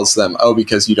and tells them, oh,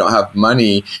 because you don't have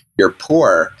money, you're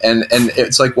poor. And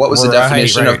it's like, what was the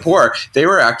definition of poor? They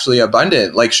were actually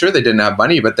abundant. Like, sure, they didn't have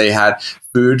money, but they had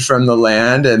food from the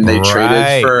land and they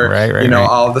traded for,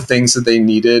 all the things that they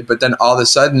needed. But then all of a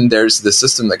sudden there's the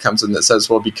system that comes in that says,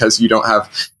 well, because you don't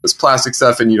have this plastic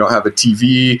stuff and you don't have a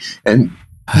TV and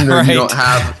you don't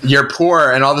have, you're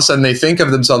poor, and all of a sudden they think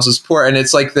of themselves as poor. And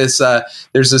it's like this, I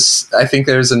think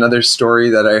there's another story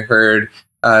that I heard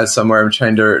somewhere. I'm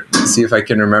trying to see if I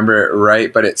can remember it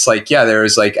right, but it's like, there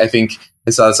was like, I think I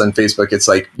saw this on Facebook. It's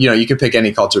like, you could pick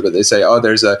any culture, but they say,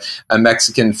 there's a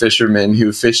Mexican fisherman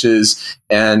who fishes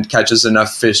and catches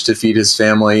enough fish to feed his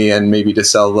family and maybe to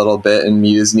sell a little bit and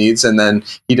meet his needs. And then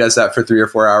he does that for 3 or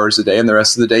 4 hours a day. And the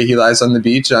rest of the day he lies on the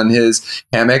beach on his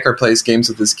hammock or plays games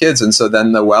with his kids. And so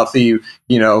then the wealthy,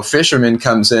 fisherman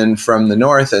comes in from the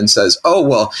north and says, oh,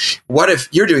 well, what if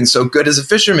you're doing so good as a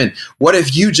fisherman? What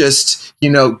if you just,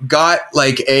 got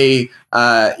like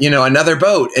another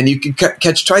boat, and you could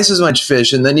catch twice as much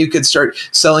fish, and then you could start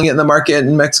selling it in the market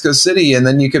in Mexico City, and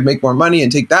then you could make more money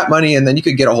and take that money, and then you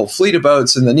could get a whole fleet of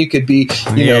boats, and then you could be,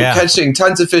 catching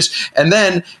tons of fish, and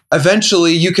then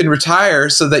eventually you can retire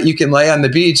so that you can lay on the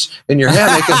beach in your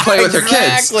hammock and play with your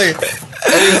kids.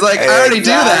 And he's like, I already do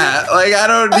that. Like, I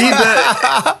don't need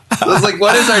that. I was like,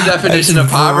 what is our definition of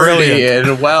poverty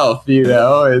and wealth?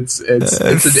 It's an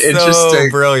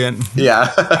interesting, brilliant.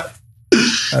 Yeah.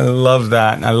 I love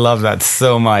that. I love that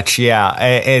so much. Yeah.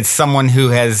 As someone who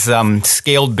has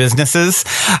scaled businesses,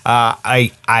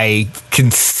 I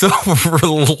can so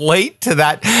relate to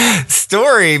that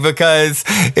story, because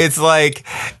it's like,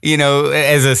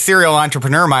 as a serial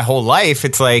entrepreneur my whole life,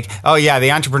 it's like, oh yeah,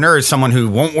 the entrepreneur is someone who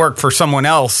won't work for someone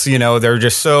else. They're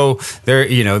just so,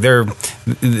 they're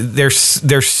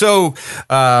so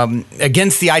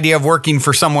against the idea of working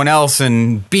for someone else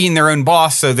and being their own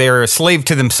boss. So they're a slave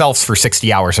to themselves for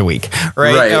 60 hours a week,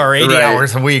 right? Or 80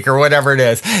 hours a week, or whatever it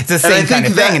is. It's the same kind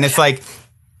of thing. And it's like,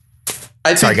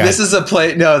 I think this is a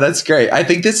place. No, that's great. I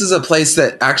think this is a place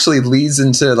that actually leads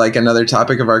into like another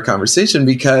topic of our conversation,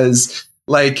 because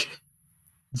like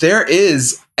there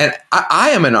is, and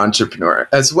I am an entrepreneur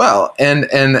as well. And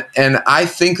I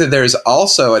think that there's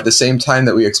also, at the same time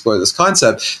that we explore this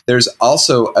concept, there's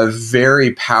also a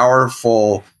very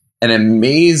powerful and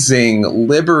amazing,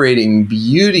 liberating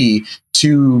beauty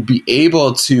to be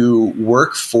able to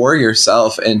work for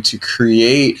yourself and to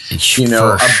create,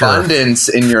 abundance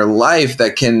in your life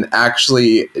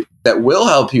that will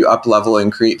help you up level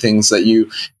and create things that you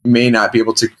may not be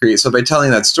able to create. So by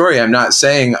telling that story, I'm not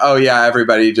saying, oh yeah,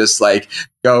 everybody just like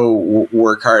go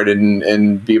work hard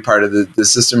and be a part of the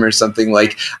system or something.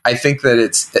 Like, I think that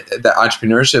that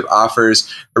entrepreneurship offers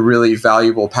a really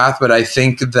valuable path, but I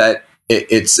think that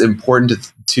it's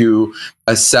important to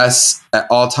assess at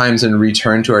all times and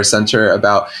return to our center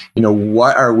about,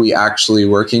 what are we actually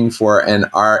working for, and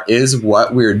is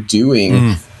what we're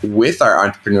doing with our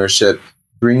entrepreneurship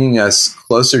bringing us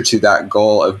closer to that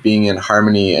goal of being in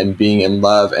harmony and being in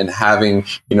love and having,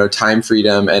 time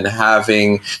freedom and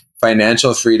having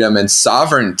financial freedom and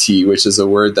sovereignty, which is a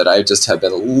word that I just have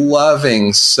been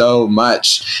loving so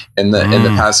much in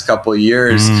the past couple of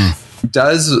years.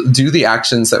 Do the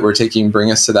actions that we're taking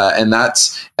bring us to that? And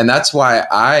that's why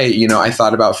I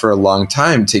thought about for a long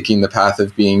time taking the path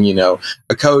of being,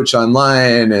 a coach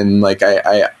online. And like,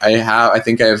 I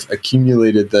think I've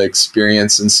accumulated the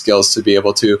experience and skills to be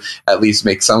able to at least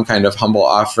make some kind of humble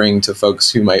offering to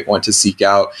folks who might want to seek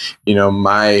out,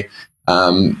 my,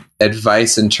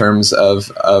 advice in terms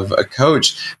of a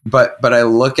coach. But I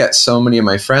look at so many of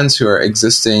my friends who are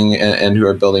existing and who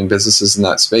are building businesses in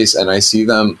that space, and I see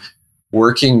them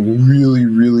working really,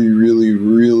 really, really,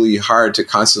 really hard to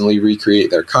constantly recreate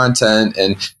their content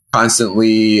and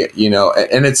constantly,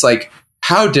 and it's like,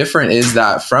 how different is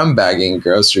that from bagging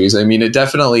groceries? I mean, it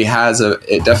definitely has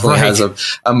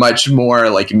a much more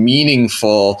like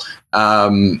meaningful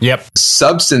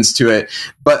substance to it.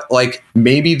 But like,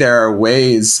 maybe there are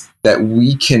ways that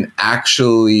we can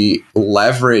actually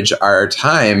leverage our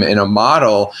time in a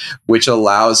model which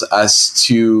allows us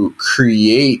to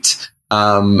create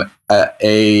a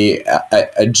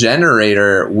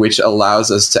generator which allows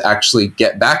us to actually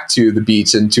get back to the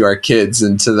beach and to our kids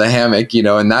and to the hammock,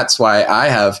 and that's why I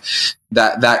have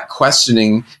that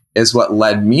questioning is what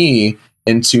led me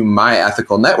into my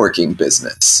ethical networking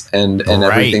business and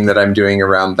everything that I'm doing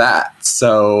around that.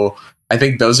 So I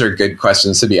think those are good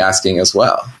questions to be asking as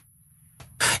well.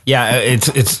 Yeah,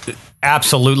 it's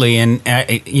absolutely. And,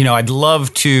 I'd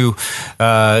love to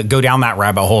go down that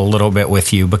rabbit hole a little bit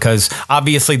with you, because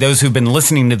obviously those who've been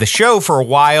listening to the show for a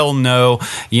while know,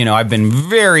 I've been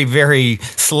very, very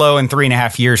slow in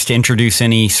 3.5 years to introduce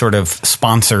any sort of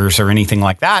sponsors or anything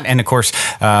like that. And of course,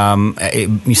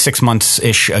 6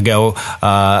 months-ish ago,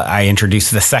 I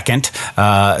introduced the second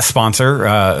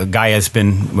sponsor. Guy has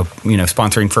been,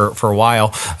 sponsoring for a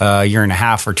while, a year and a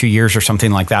half or 2 years or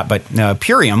something like that. But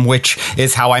Purium, which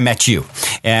is how I met you. you.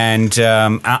 And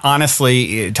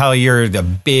honestly, Tala, you're the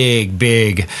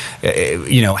big,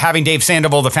 having Dave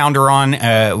Sandoval, the founder, on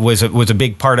was a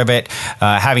big part of it.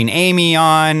 Having Amy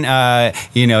on,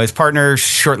 his partner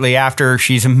shortly after,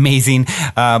 she's amazing.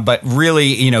 But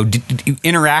really,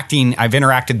 interacting, I've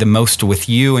interacted the most with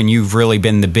you, and you've really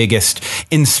been the biggest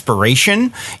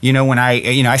inspiration. When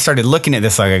I started looking at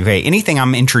this, like, okay, anything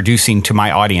I'm introducing to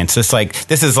my audience, this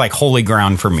is like holy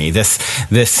ground for me,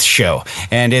 this show.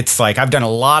 And it's like, I've done a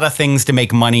lot of things to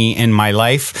make money in my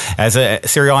life as a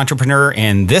serial entrepreneur,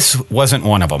 and this wasn't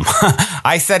one of them.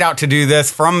 I set out to do this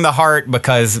from the heart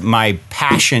because my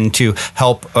passion to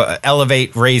help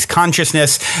elevate, raise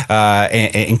consciousness,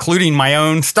 including my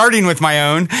own, starting with my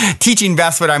own, teaching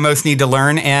best what I most need to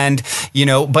learn. And,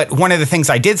 but one of the things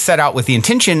I did set out with the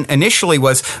intention initially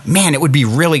was, man, it would be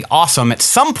really awesome at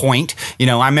some point.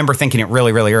 I remember thinking it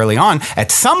really, really early on.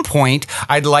 At some point,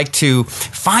 I'd like to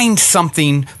find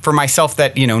something for myself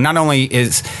that, not only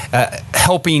is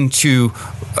helping to,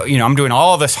 I'm doing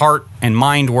all this heart and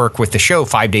mind work with the show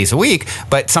 5 days a week,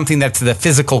 but something that's the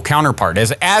physical counterpart.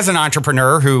 As an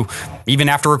entrepreneur who, even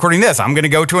after recording this, I'm going to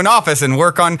go to an office and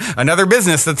work on another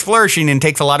business that's flourishing and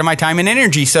takes a lot of my time and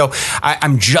energy. So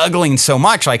I'm juggling so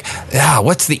much. Like,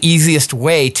 what's the easiest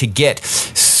way to get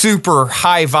super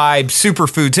high vibe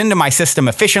superfoods into my system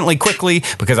efficiently, quickly?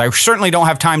 Because I certainly don't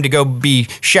have time to go be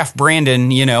Chef Brandon,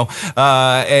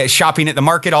 shopping at the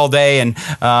market all day. And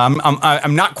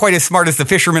I'm not quite as smart as the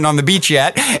fisherman on the beach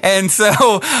yet. And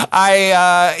so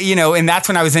and that's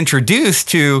when I was introduced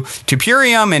to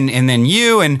Purium and then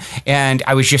you, and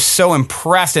I was just so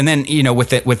impressed. And then,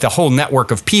 with the whole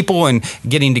network of people and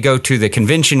getting to go to the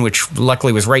convention, which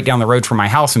luckily was right down the road from my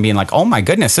house, and being like, oh my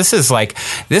goodness, this is like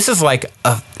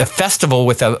a festival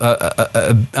with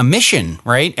a mission,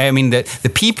 right? I mean,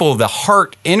 the people, the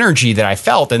heart energy that I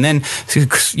felt, and then,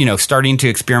 starting to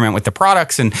experiment with the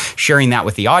products and sharing that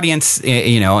with the audience,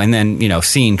 and then,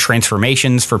 seeing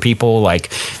transformations for people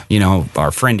like,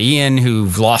 our friend Ian, who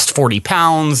lost 40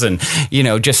 pounds, and,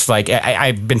 just like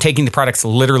I've been taking the products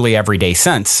literally every day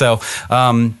since. So,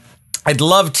 I'd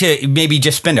love to maybe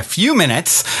just spend a few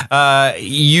minutes,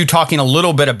 you talking a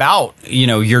little bit about,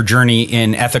 your journey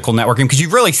in ethical networking, because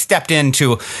you've really stepped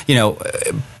into,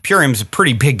 Purium's a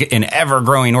pretty big and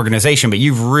ever-growing organization, but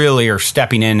you really are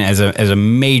stepping in as a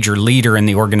major leader in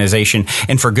the organization,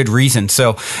 and for good reason.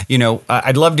 So,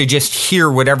 I'd love to just hear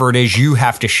whatever it is you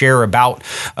have to share about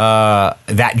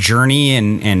that journey,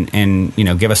 and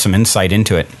give us some insight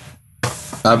into it.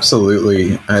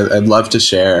 Absolutely, I'd love to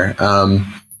share.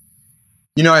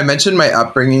 I mentioned my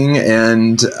upbringing,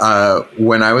 and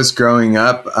when I was growing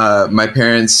up, my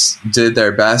parents did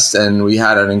their best, and we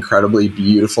had an incredibly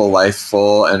beautiful life,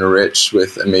 full and rich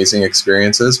with amazing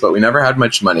experiences, but we never had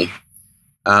much money.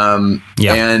 And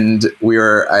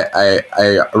I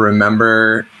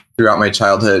remember throughout my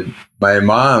childhood, my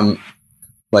mom,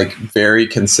 like, very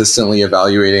consistently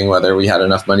evaluating whether we had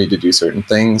enough money to do certain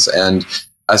things, and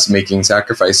us making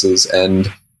sacrifices.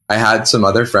 And I had some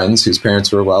other friends whose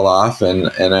parents were well off, and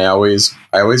I always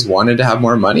wanted to have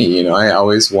more money. I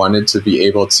always wanted to be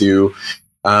able to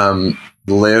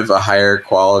live a higher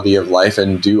quality of life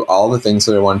and do all the things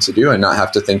that I wanted to do, and not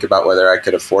have to think about whether I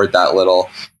could afford that little,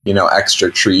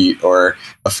 extra treat, or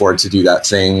afford to do that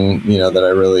thing, that I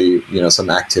really, some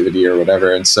activity or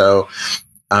whatever. And so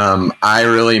I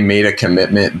really made a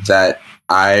commitment that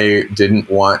I didn't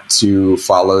want to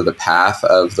follow the path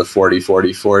of the 40,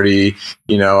 40, 40.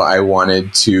 I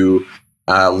wanted to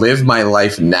live my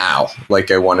life now like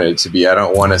I wanted it to be. I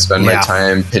don't want to spend my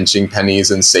time pinching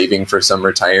pennies and saving for some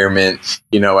retirement,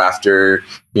 after,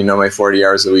 my 40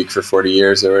 hours a week for 40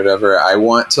 years or whatever. I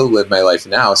want to live my life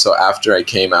now. So after I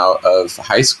came out of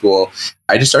high school,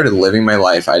 I just started living my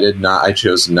life. I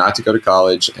chose not to go to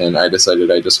college, and I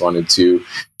decided I just wanted to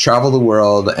travel the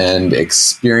world and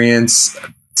experience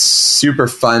super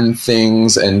fun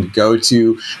things and go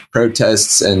to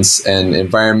protests and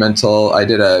environmental. I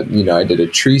did a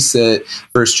tree sit,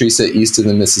 first tree sit east of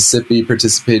the Mississippi,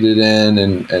 participated in,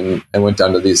 and I went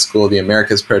down to the School of the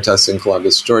Americas protests in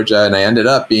Columbus, Georgia. And I ended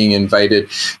up being invited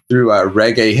through a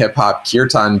reggae hip hop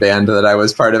kirtan band that I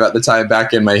was part of at the time,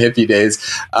 back in my hippie days.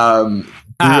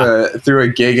 Through a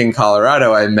gig in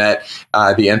Colorado, I met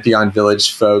the Entheon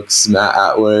Village folks, Matt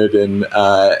Atwood and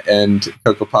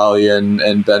Coco Polly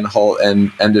and Ben Holt,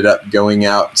 and ended up going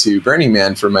out to Burning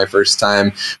Man for my first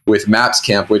time with MAPS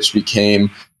Camp, which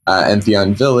became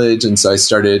Entheon Village. And so I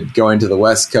started going to the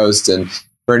West Coast, and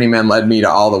Burning Man led me to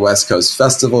all the West Coast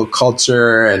festival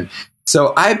culture, and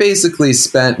So I basically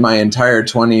spent my entire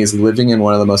 20s living in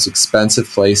one of the most expensive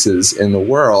places in the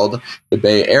world, the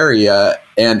Bay Area,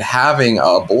 and having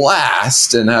a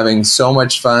blast and having so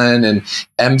much fun and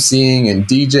emceeing and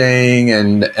DJing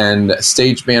and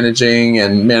stage managing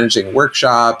and managing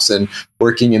workshops and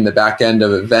working in the back end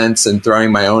of events and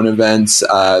throwing my own events,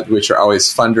 which are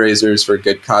always fundraisers for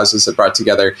good causes that brought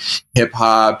together hip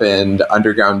hop and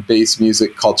underground bass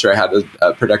music culture. I had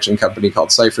a production company called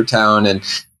Cyphertown, and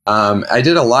I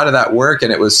did a lot of that work,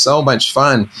 and it was so much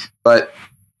fun, but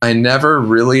I never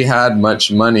really had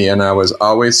much money, and I was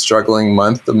always struggling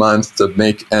month to month to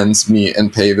make ends meet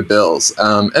and pay the bills.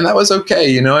 And that was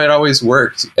okay. It always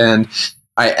worked. And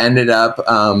I ended up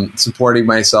supporting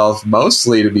myself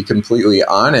mostly, to be completely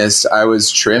honest. I was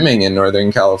trimming in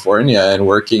Northern California and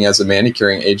working as a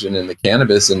manicuring agent in the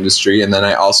cannabis industry. And then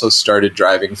I also started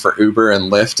driving for Uber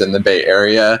and Lyft in the Bay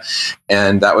Area.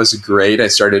 And that was great.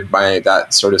 That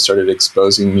sort of started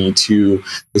exposing me to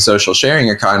the social sharing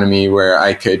economy, where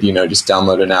I could, just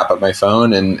download an app on my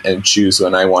phone and choose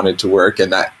when I wanted to work.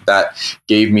 And that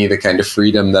gave me the kind of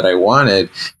freedom that I wanted.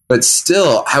 But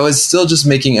still, I was still just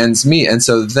making ends meet. And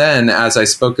so then, as I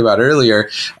spoke about earlier,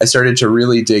 I started to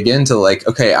really dig into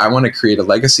okay, I want to create a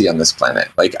legacy on this planet.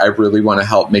 I really want to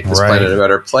help make this planet a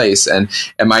better place. And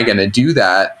am I going to do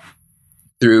that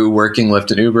through working Lyft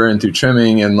and Uber and through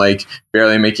trimming and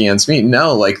barely making ends meet?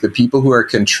 No, the people who are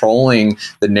controlling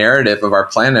the narrative of our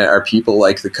planet are people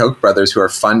like the Koch brothers, who are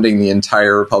funding the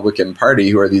entire Republican Party,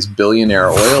 who are these billionaire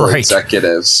oil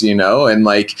executives, and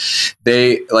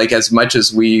they as much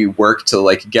as we work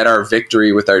to get our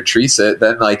victory with our tree sit,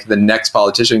 then the next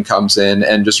politician comes in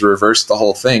and just reversed the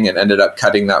whole thing and ended up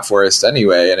cutting that forest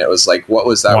anyway. And it was what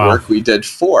was that work we did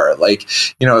for? It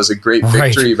was a great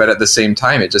victory, but at the same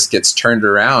time, it just gets turned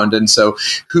around. And so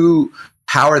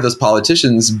how are those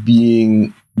politicians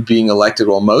being elected?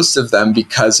 Well, most of them,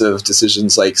 because of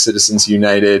decisions like Citizens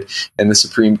United and the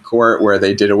Supreme Court, where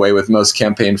they did away with most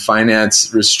campaign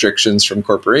finance restrictions from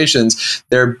corporations,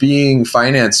 they're being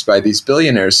financed by these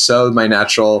billionaires. So my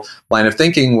natural line of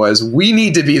thinking was, we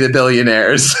need to be the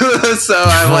billionaires. So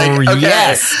I'm okay,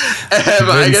 yes. Am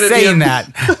I going to be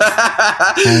that?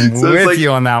 I'm so with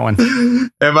you on that one.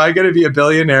 Am I going to be a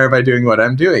billionaire by doing what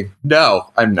I'm doing?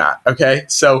 No, I'm not. Okay.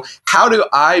 So how do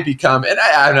I become, and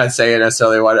I'm not saying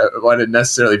necessarily want to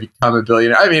necessarily become a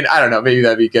billionaire. I mean, I don't know, maybe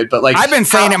that'd be good, but I've been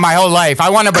saying it my whole life. I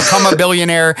want to become a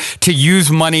billionaire to use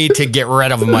money to get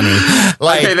rid of money.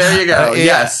 Okay, there you go.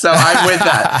 Yes. So I'm with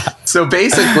that. So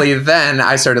basically then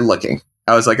I started looking.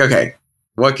 I was okay,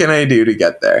 what can I do to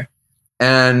get there?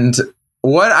 And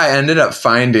what I ended up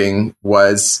finding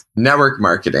was network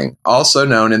marketing, also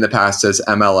known in the past as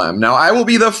MLM. Now, I will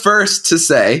be the first to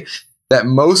say that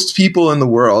most people in the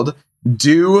world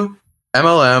do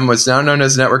MLM, what's now known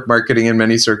as network marketing in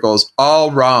many circles, all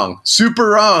wrong, super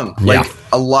wrong.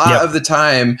 A lot of the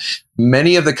time,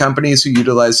 many of the companies who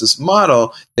utilize this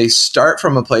model, they start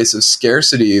from a place of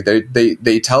scarcity.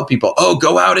 They tell people, oh,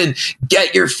 go out and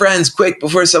get your friends quick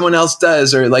before someone else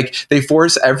does. Or they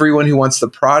force everyone who wants the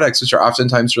products, which are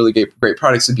oftentimes really great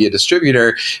products, to be a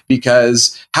distributor,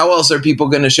 because how else are people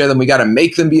going to share them? We got to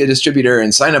make them be a distributor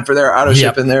and sign up for their auto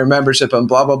ship and their membership and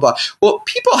blah, blah, blah. Well,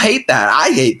 people hate that. I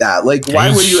hate that.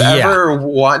 Why would you ever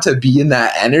want to be in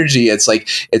that energy? It's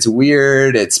it's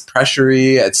weird. It's pressury.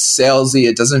 It's salesy.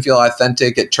 It doesn't feel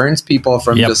authentic. It turns people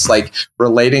from just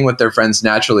relating with their friends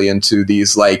naturally into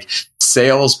these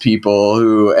salespeople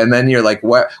who, and then you're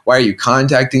why are you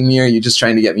contacting me? Are you just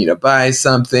trying to get me to buy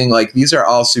something? These are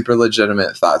all super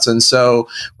legitimate thoughts. And so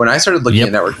when I started looking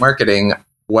at network marketing,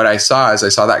 what I saw is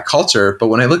that culture. But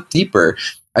when I looked deeper,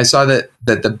 I saw that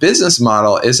the business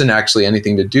model isn't actually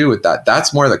anything to do with that.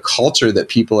 That's more the culture that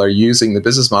people are using the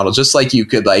business model. Just like you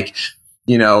could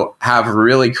have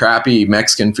really crappy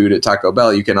Mexican food at Taco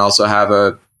Bell, you can also have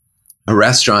a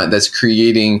restaurant that's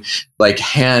creating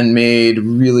handmade,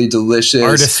 really delicious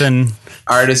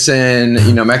artisan,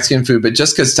 Mexican food. But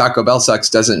just because Taco Bell sucks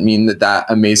doesn't mean that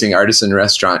amazing artisan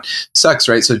restaurant sucks,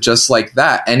 right? So just like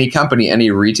that, any company,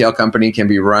 any retail company can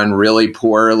be run really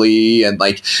poorly and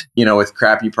with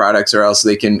crappy products, or else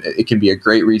it can be a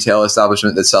great retail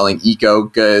establishment that's selling eco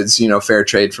goods, fair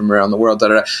trade from around the world.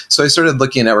 So I started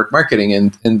looking at network marketing,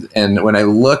 and when I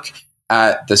look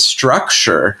at the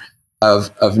structure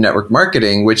of network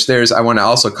marketing, which I want to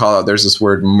also call out, there's this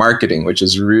word marketing, which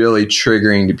is really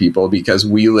triggering to people because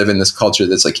we live in this culture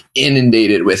that's like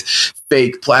inundated with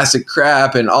fake plastic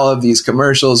crap and all of these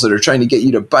commercials that are trying to get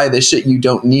you to buy the shit you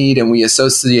don't need. And we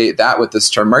associate that with this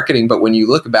term marketing. But when you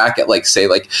look back at like, say,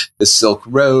 like the Silk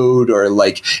Road or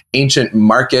like ancient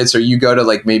markets, or you go to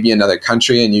like maybe another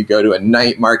country and you go to a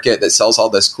night market that sells all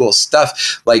this cool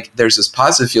stuff, like there's this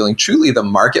positive feeling. Truly, the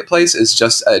marketplace is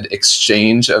just an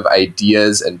exchange of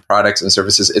ideas and products and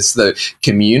services. It's the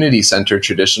community center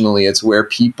traditionally. It's where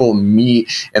people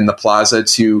meet in the plaza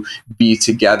to be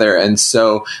together. And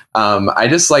so I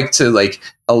just like to like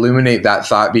illuminate that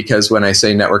thought, because when I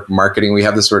say network marketing, we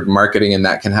have this word marketing and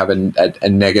that can have a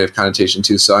negative connotation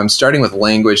too. So I'm starting with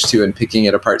language too and picking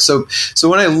it apart. So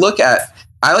when I look at,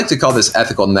 I like to call this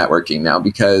ethical networking now,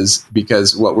 because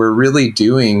what we're really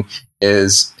doing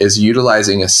is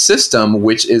utilizing a system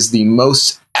which is the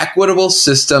most equitable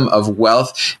system of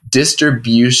wealth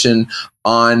distribution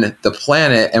on the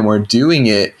planet. And we're doing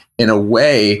it in a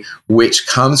way which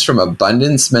comes from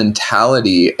abundance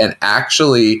mentality. And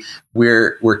actually,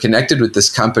 we're connected with this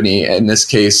company, in this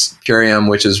case, Purium,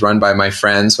 which is run by my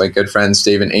good friends,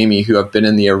 Dave and Amy, who have been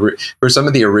were some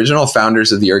of the original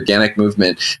founders of the organic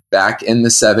movement back in the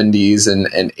 70s and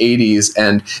 80s.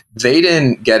 And they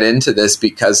didn't get into this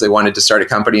because they wanted to start a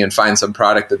company and find some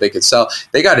product that they could sell.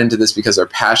 They got into this because they're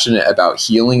passionate about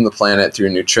healing the planet through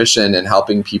nutrition and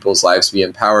helping people's lives be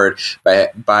empowered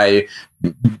by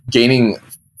gaining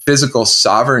physical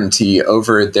sovereignty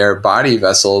over their body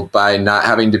vessel by not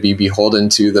having to be beholden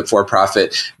to the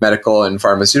for-profit medical and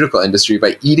pharmaceutical industry,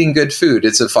 by eating good food.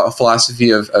 It's a philosophy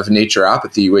of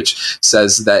naturopathy, which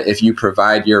says that if you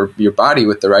provide your body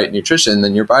with the right nutrition,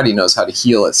 then your body knows how to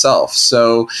heal itself.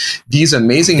 So these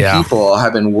amazing people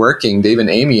have been working, Dave and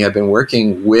Amy have been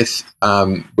working with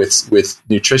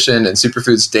nutrition and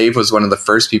superfoods. Dave was one of the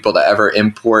first people to ever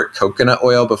import coconut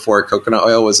oil before coconut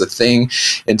oil was a thing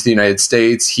into the United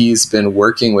States. He's been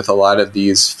working with a lot of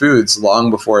these foods long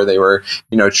before they were,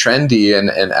 trendy and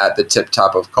at the tip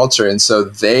top of culture. And so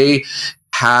they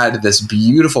had this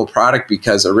beautiful product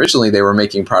because originally they were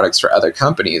making products for other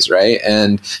companies, right?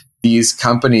 And these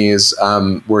companies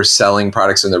were selling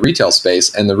products in the retail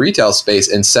space, and the retail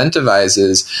space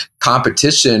incentivizes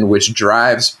competition, which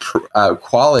drives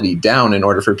quality down in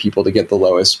order for people to get the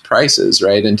lowest prices,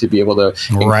 right? And to be able to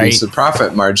increase the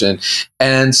profit margin.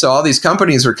 And so all these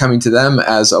companies were coming to them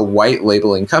as a white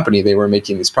labeling company. They were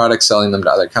making these products, selling them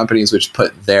to other companies, which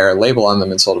put their label on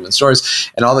them and sold them in stores.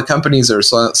 And all the companies that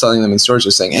are selling them in stores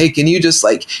are saying, hey, can you just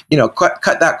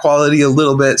cut that quality a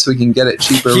little bit so we can get it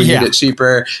cheaper? We need it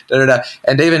cheaper.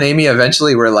 And Dave and Amy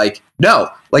eventually were like, no,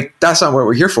 that's not what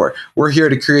we're here for. We're here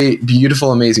to create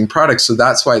beautiful, amazing products. So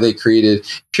that's why they created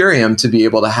Purium, to be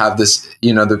able to have this,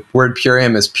 the word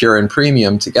Purium is pure and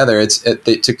premium together.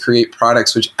 To create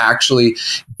products which actually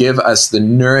give us the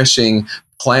nourishing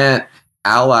plant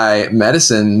ally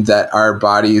medicine that our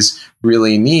bodies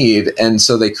really need. And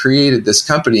so they created this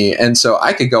company. And so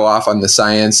I could go off on the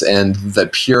science and the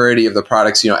purity of the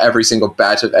products. Every single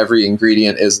batch of every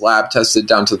ingredient is lab tested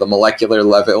down to the molecular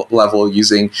level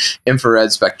using infrared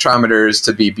spectrometers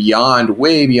to be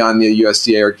way beyond the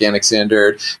USDA organic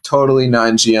standard, totally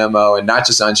non-GMO, and not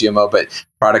just non-GMO, but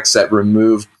products that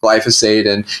remove glyphosate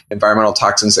and environmental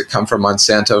toxins that come from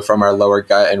Monsanto from our lower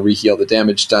gut and reheal the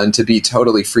damage done, to be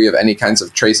totally free of any kinds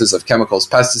of traces of chemicals,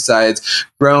 pesticides,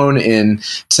 grown in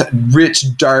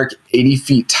rich, dark, 80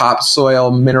 feet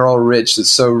topsoil, mineral rich, that's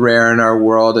so rare in our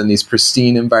world, in these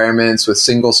pristine environments with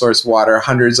single source water,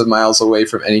 hundreds of miles away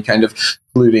from any kind of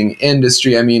polluting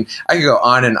industry. I mean, I could go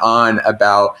on and on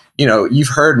about, you've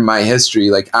heard my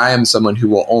history. I am someone who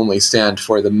will only stand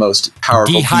for the most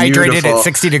powerful, dehydrated beautiful, at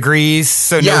 60 degrees.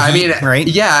 So right?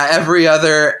 Yeah. Every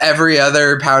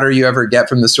other powder you ever get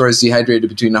from the store is dehydrated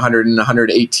between 100 and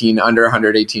 118, under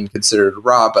 118 considered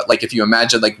raw. But if you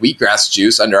imagine wheatgrass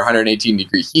juice under 118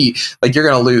 degree heat, you're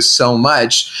going to lose so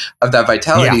much of that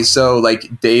vitality. Yeah. So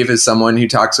Dave is someone who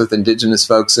talks with indigenous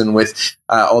folks and with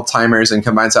old timers and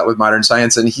combines that with modern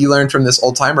science. And he learned from this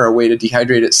old timer a way to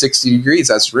dehydrate at 60 degrees.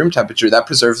 That's room temperature. That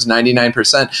preserves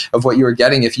 99% of what you were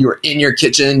getting if you were in your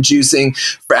kitchen juicing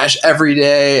fresh every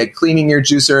day, cleaning your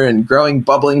juicer and growing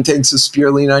bubbling tanks of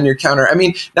spirulina on your counter. I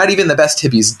mean, not even the best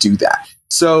hippies do that.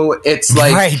 So it's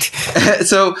right.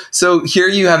 So here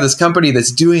you have this company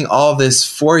that's doing all this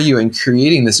for you and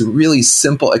creating this really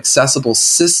simple, accessible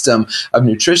system of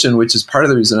nutrition, which is part of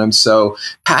the reason I'm so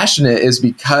passionate, is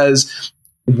because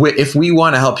if we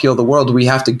want to help heal the world, we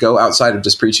have to go outside of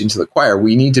just preaching to the choir.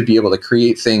 We need to be able to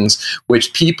create things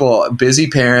which people, busy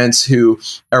parents who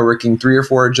are working 3 or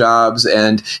 4 jobs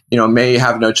and, may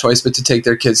have no choice but to take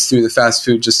their kids through the fast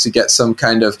food just to get some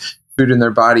kind of food in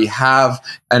their body, have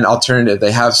an alternative.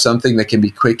 They have something that can be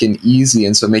quick and easy.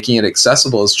 And so making it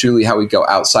accessible is truly how we go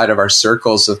outside of our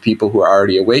circles of people who are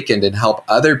already awakened and help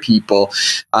other people.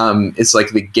 It's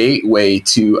like the gateway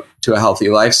to a healthy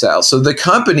lifestyle. So the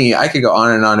company, I could go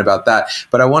on and on about that,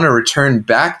 but I want to return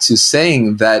back to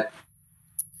saying that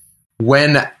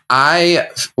when I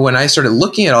started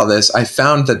looking at all this, I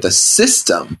found that the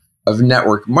system of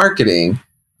network marketing,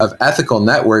 of ethical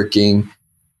networking,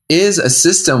 is a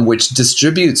system which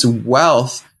distributes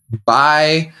wealth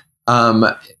by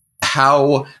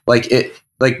how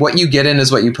what you get in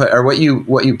is what you put, or what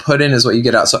you put in is what you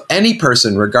get out. So any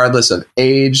person, regardless of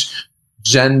age,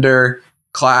 gender,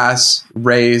 class,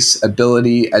 race,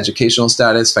 ability, educational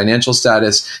status, financial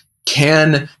status,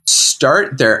 can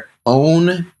start their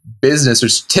own business. Or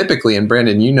typically, and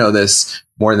Brandon, you know this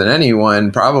more than anyone,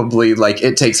 probably,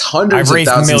 it takes hundreds of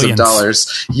thousands of dollars,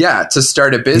 to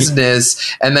start a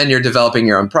business. And then you're developing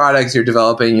your own products, you're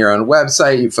developing your own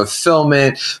website,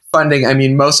 fulfillment, funding. I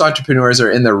mean, most entrepreneurs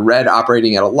are in the red,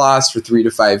 operating at a loss for 3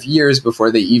 to 5 years before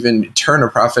they even turn a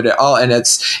profit at all. And it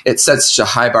sets such a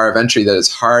high bar of entry that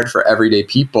it's hard for everyday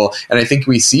people. And I think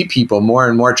we see people more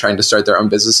and more trying to start their own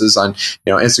businesses on,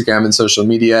 Instagram and social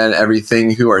media and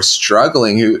everything, who are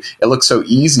struggling, who it looks so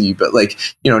easy, but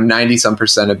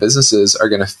 90-some% of businesses are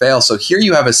going to fail. So here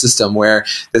you have a system where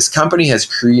this company has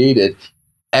created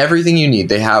everything you need.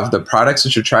 They have the products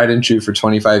which are tried and true for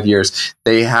 25 years.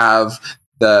 They have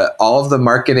all of the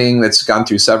marketing that's gone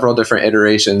through several different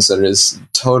iterations that is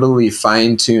totally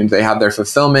fine-tuned. They have their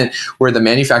fulfillment, where the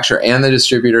manufacturer and the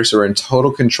distributors are in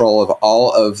total control of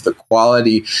all of the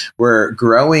quality. We're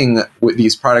growing with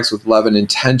these products with love and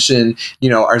intention.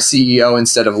 Our CEO,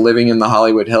 instead of living in the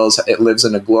Hollywood Hills, it lives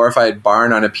in a glorified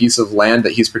barn on a piece of land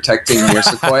that he's protecting near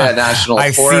Sequoia National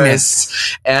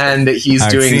Forest. And he's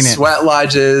doing sweat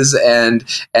lodges and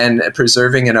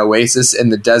preserving an oasis in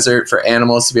the desert for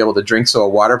animals to be able to drink, so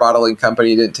a water bottling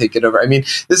company didn't take it over. I mean,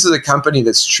 this is a company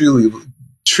that's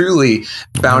truly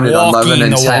founded on love and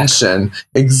intention.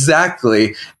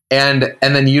 Exactly. And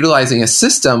then utilizing a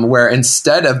system where,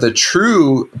 instead of the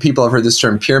true, people have heard this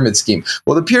term, pyramid scheme.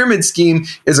 Well, the pyramid scheme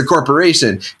is a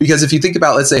corporation, because if you think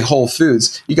about, let's say, Whole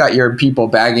Foods, you got your people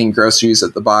bagging groceries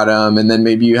at the bottom, and then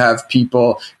maybe you have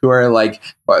people who are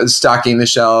stocking the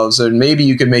shelves, and maybe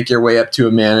you could make your way up to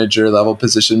a manager level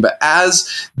position. But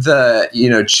as the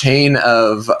chain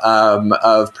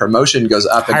of promotion goes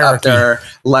up and up, there are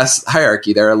less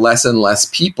hierarchy. There are less and less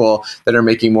people that are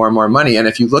making more and more money. And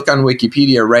if you look on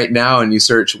Wikipedia right now and you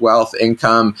search wealth,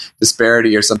 income,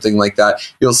 disparity, or something like that,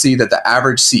 you'll see that the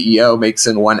average CEO makes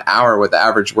in 1 hour what the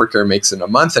average worker makes in a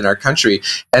month in our country.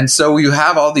 And so you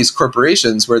have all these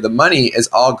corporations where the money is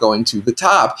all going to the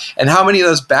top. And how many of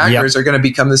those backers are going to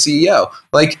become the CEO?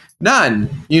 None.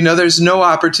 There's no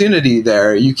opportunity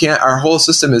there. You can't. Our whole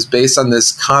system is based on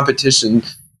this competition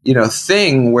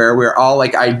thing where we're all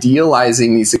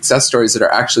idealizing these success stories that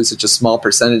are actually such a small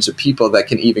percentage of people that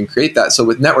can even create that. So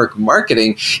with network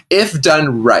marketing, if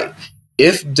done right,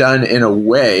 if done in a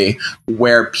way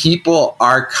where people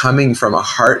are coming from a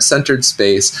heart-centered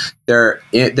space, they're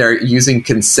using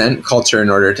consent culture in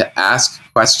order to ask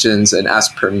questions and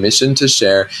ask permission to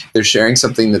share. They're sharing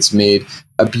something that's made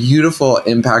a beautiful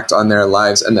impact on their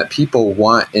lives and that people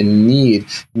want and need,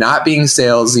 not being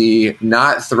salesy,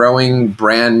 not throwing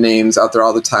brand names out there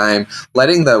all the time,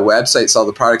 letting the website sell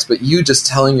the products, but you just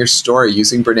telling your story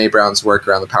using Brene Brown's work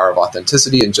around the power of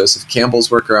authenticity and Joseph Campbell's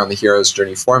work around the hero's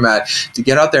journey format to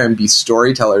get out there and be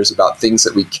storytellers about things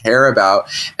that we care about.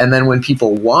 And then when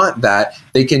people want that,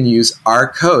 they can use our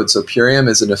code. So Purium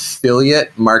is an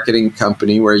affiliate marketing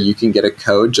company where you can get a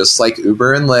code just like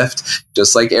Uber and Lyft,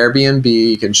 just like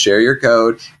Airbnb. You can share your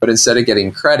code, but instead of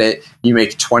getting credit, you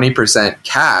make 20%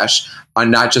 cash on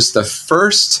not just the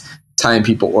first time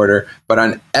people order, but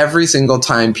on every single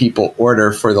time people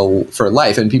order for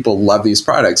life. And people love these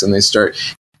products and they start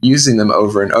using them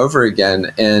over and over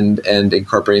again and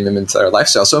incorporating them into their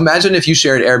lifestyle. So imagine if you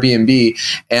shared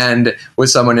Airbnb and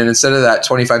with someone, and instead of that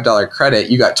 $25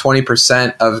 credit, you got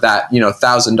 20% of that,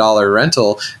 $1,000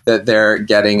 rental that they're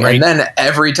getting. Right. And then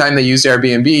every time they use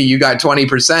Airbnb, you got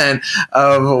 20%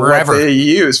 of what they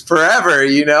use forever,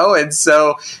 And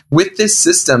so with this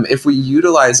system, if we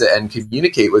utilize it and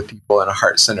communicate with people in a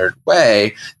heart-centered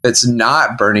way, that's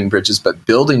not burning bridges, but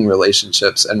building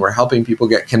relationships, and we're helping people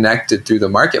get connected through the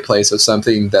market marketplace of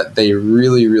something that they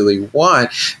really, really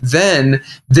want, then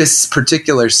this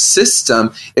particular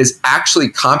system is actually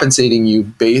compensating you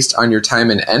based on your time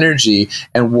and energy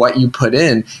and what you put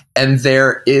in. And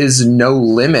there is no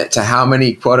limit to how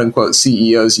many quote unquote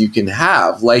CEOs you can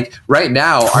have. Like right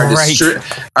now,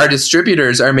 our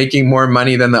distributors are making more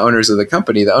money than the owners of the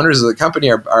company. The owners of the company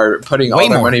are putting all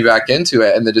their money back into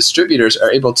it, and the distributors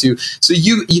are able to. So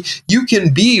you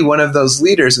can be one of those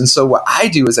leaders. And so what I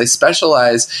do is I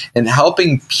specialize in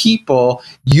helping people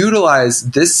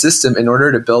utilize this system in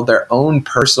order to build their own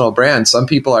personal brand. Some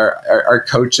people are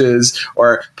coaches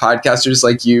or podcasters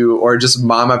like you, or just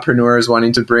mamapreneurs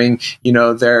wanting to bring,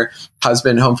 their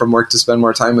husband home from work to spend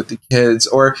more time with the kids,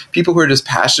 or people who are just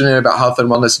passionate about health and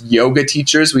wellness. Yoga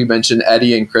teachers, we mentioned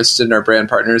Eddie and Kristen are brand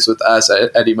partners with us at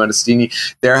Eddie Modestini.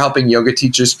 They're helping yoga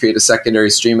teachers create a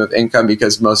secondary stream of income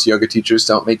because most yoga teachers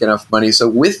don't make enough money. So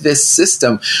with this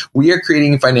system, we are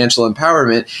creating financial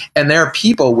empowerment, and there are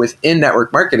people within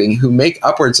network marketing who make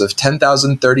upwards of $10,000,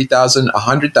 $30,000,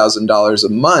 $100,000 a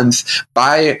month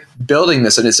by building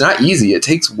this. And it's not easy. It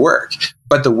takes work,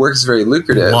 but the work is very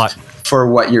lucrative for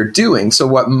what you're doing. So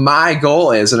what my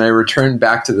goal is, and I return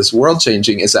back to this world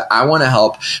changing, is that I want to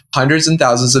help hundreds and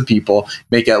thousands of people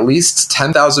make at least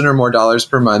 $10,000 or more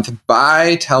per month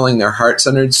by telling their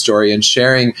heart-centered story and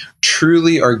sharing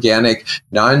truly organic,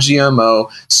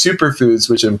 non-GMO superfoods,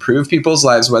 which improve people's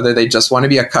lives, whether they just want to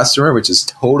be a customer, which is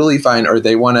totally fine, or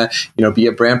they want to, be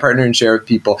a brand partner and share with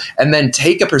people, and then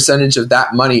take a percentage of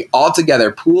that money all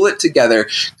together, pool it together,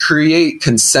 create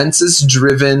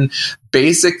consensus-driven,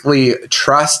 basically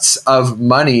trusts of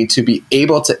money to be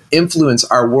able to influence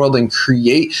our world and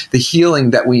create the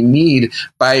healing that we need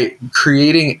by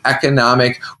creating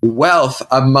economic wealth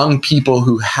among people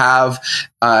who have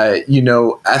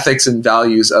ethics and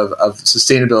values of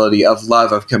sustainability, of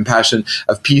love, of compassion,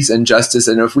 of peace and justice.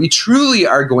 And if we truly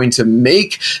are going to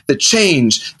make the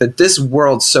change that this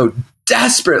world so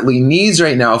desperately needs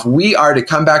right now, if we are to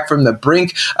come back from the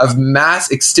brink of mass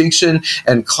extinction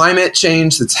and climate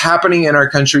change that's happening in our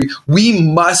country, we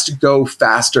must go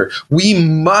faster. We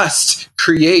must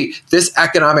create this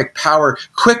economic power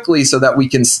quickly so that we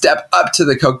can step up to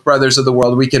the Koch brothers of the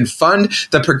world. We can fund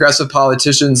the progressive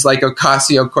politicians like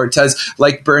Ocasio-Cortez,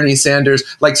 like Bernie Sanders,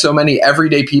 like so many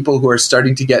everyday people who are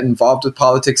starting to get involved with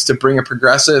politics to bring a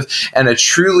progressive and a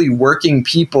truly working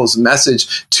people's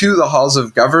message to the halls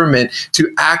of government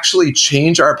to actually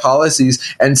change our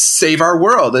policies and save our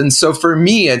world. And so for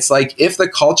me, it's like, if the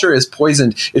culture is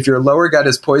poisoned, if your lower gut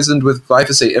is poisoned with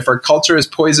glyphosate, if our culture is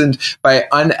poisoned by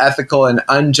unethical and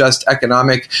unjust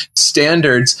economic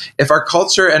standards, if our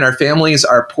culture and our families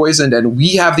are poisoned and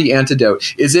we have the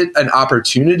antidote, is it an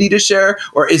opportunity to share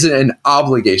or is it an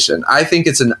obligation? I think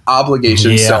it's an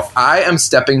obligation. Yeah. So I am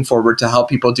stepping forward to help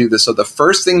people do this. So the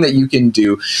first thing that you can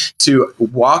do to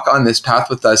walk on this path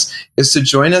with us is to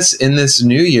join us in this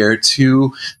new year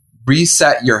to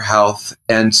reset your health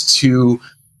and to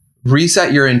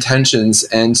reset your intentions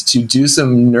and to do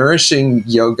some nourishing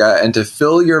yoga and to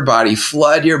fill your body,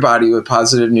 flood your body with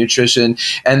positive nutrition,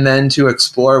 and then to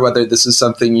explore whether this is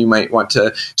something you might want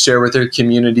to share with your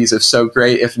communities. If so,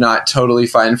 great. If not, totally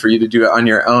fine for you to do it on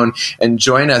your own. And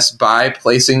join us by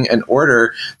placing an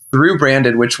order through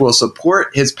Brandon, which will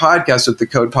support his podcast with the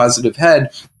code Positive Head,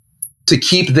 to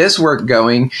keep this work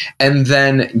going, and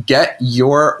then get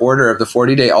your order of the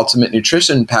 40-day Ultimate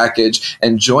Nutrition Package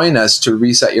and join us to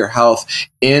reset your health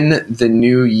in the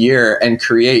new year and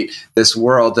create this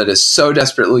world that is so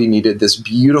desperately needed, this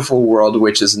beautiful world,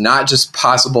 which is not just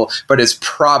possible, but is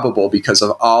probable because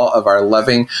of all of our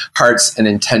loving hearts and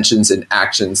intentions and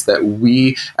actions that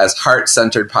we as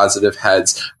heart-centered positive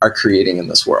heads are creating in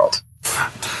this world.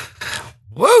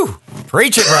 Woo!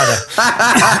 Preach it, brother.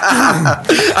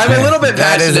 I'm a little bit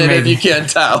passionate, if you can't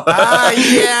tell.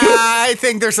 Yeah, I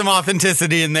think there's some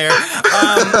authenticity in there.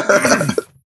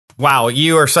 Wow,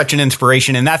 you are such an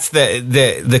inspiration. And that's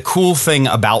the cool thing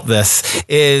about this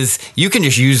is you can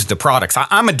just use the products.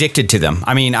 I'm addicted to them.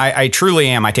 I mean, I truly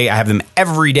am. I have them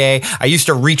every day. I used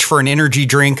to reach for an energy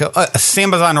drink, a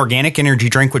Sambazon organic energy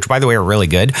drink, which by the way are really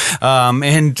good.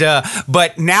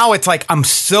 But now it's like I'm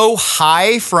so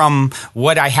high from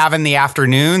what I have in the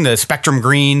afternoon, the Spectrum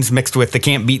Greens mixed with the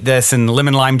Can't Beat This and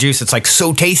lemon lime juice. It's like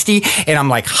so tasty. And I'm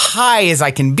like high as I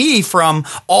can be from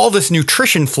all this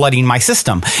nutrition flooding my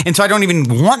system. And so I don't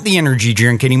even want the energy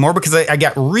drink anymore because I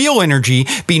get real energy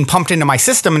being pumped into my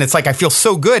system. And it's like, I feel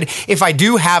so good if I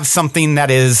do have something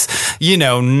that is,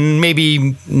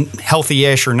 maybe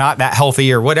healthy-ish or not that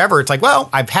healthy or whatever. It's like, well,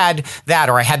 I've had that,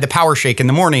 or I had the power shake in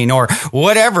the morning or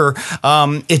whatever.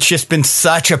 It's just been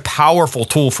such a powerful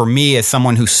tool for me as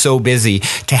someone who's so busy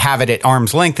to have it at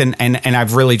arm's length. And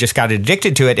I've really just got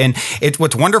addicted to it. And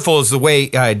what's wonderful is the way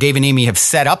Dave and Amy have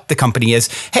set up the company is,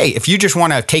 hey, if you just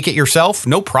want to take it yourself,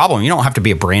 no problem. You don't have to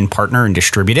be a brand partner and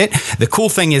distribute it. The cool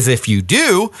thing is if you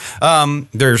do,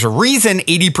 there's a reason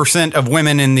 80% of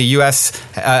women in the U.S.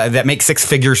 That make six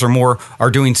figures or more are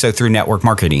doing so through network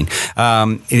marketing.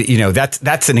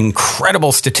 That's an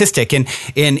incredible statistic. And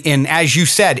as you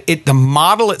said, the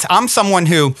model, I'm someone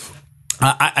who,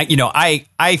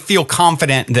 I feel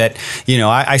confident that,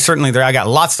 I got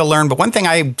lots to learn. But one thing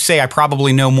I say I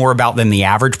probably know more about than the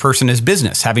average person is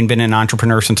business, having been an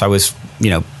entrepreneur since I was,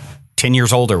 10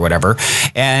 years old or whatever.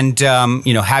 And,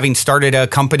 having started a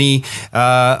company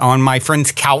on my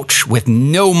friend's couch with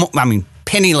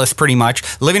penniless pretty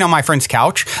much, living on my friend's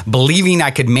couch, believing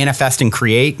I could manifest and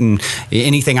create and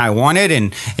anything I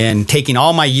wanted, and taking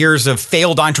all my years of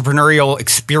failed entrepreneurial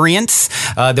experience,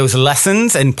 those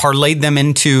lessons, and parlayed them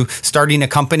into starting a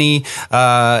company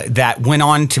that went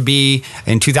on to be,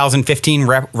 in 2015,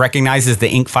 recognized as the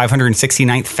Inc.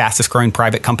 569th fastest growing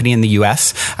private company in the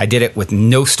U.S. I did it with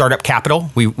no startup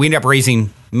capital. We ended up raising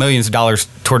millions of dollars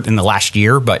in the last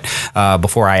year, but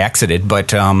before I exited. But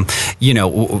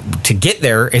to get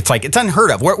there, it's like it's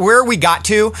unheard of. Where we got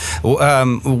to,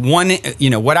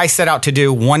 what I set out to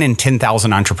do, 1 in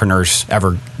 10,000 entrepreneurs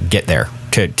ever get there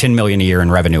to 10 million a year in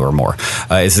revenue or more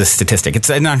is the statistic. It's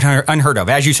unheard of.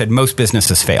 As you said, most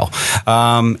businesses fail.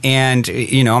 And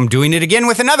I'm doing it again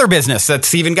with another business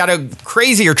that's even got a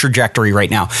crazier trajectory right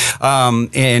now,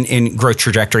 in growth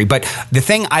trajectory. But the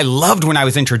thing I loved when I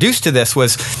was introduced to this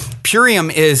was Purium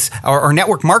or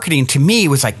network marketing to me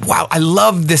was like, wow, I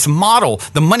love this model.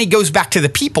 The money goes back to the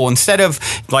people instead of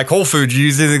like Whole Foods, you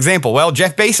use as an example. Well,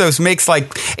 Jeff Bezos makes like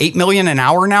 $8 million an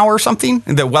hour now or something,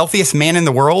 the wealthiest man in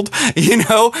the world,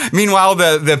 Meanwhile,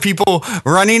 the people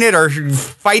running it are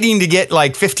fighting to get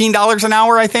like $15 an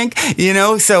hour, I think,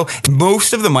 So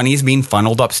most of the money is being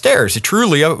funneled upstairs. It's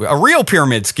truly a real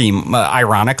pyramid scheme,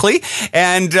 ironically.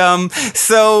 And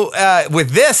with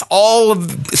this, all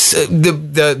of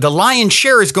the lion's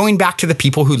share is going back to the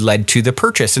people who led to the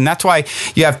purchase. And that's why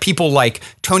you have people like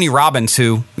Tony Robbins,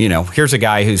 who, here's a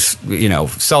guy who's,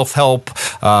 self-help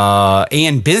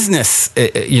and business,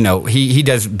 he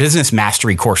does business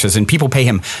mastery courses, and people pay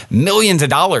him millions of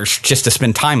dollars just to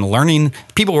spend time learning.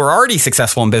 People who are already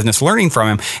successful in business learning from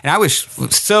him. And I was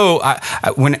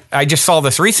when I just saw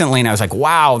this recently, and I was like,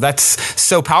 wow, that's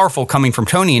so powerful coming from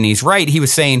Tony. And he's right. He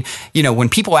was saying, when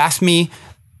people ask me,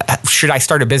 should I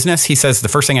start a business? He says the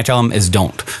first thing I tell him is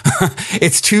don't.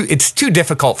 It's too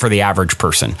difficult for the average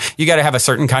person. You got to have a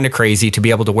certain kind of crazy to be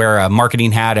able to wear a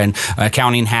marketing hat and an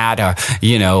accounting hat,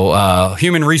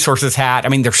 human resources hat. I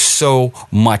mean, there's so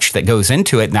much that goes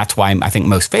into it, and that's why I think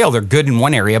most fail. They're good in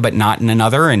one area, but not in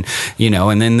another. And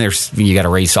and then you got to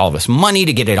raise all this money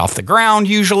to get it off the ground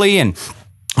usually, and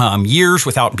years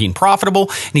without being profitable.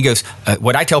 And he goes,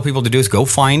 what I tell people to do is go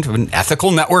find an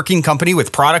ethical networking company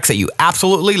with products that you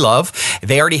absolutely love.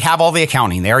 They already have all the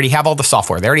accounting. They already have all the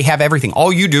software. They already have everything.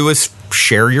 All you do is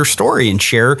share your story and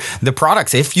share the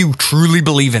products if you truly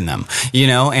believe in them,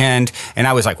 and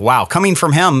I was like, wow, coming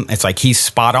from him, it's like he's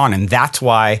spot on. And that's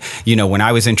why, when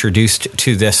I was introduced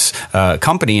to this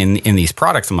company in these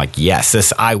products, I'm like,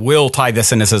 yes, I will tie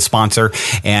this in as a sponsor.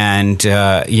 And,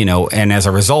 and as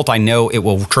a result, I know it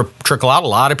will trickle out. A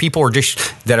lot of people are just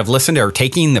that have listened are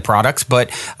taking the products,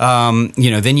 but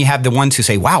then you have the ones who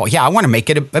say, wow, yeah, I want to make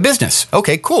it a business.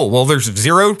 Okay, cool. Well, there's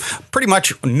pretty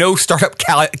much no startup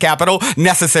capital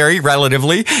necessary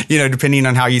relatively, depending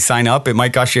on how you sign up. It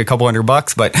might cost you a couple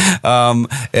 $100, but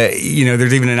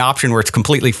there's even an option where it's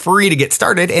completely free to get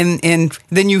started. And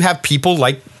then you have people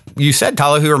like you said,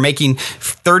 Tala, who are making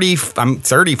 $30,000,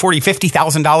 $40,000,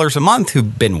 $50,000 a month,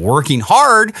 who've been working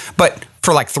hard, but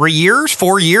for like 4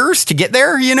 years to get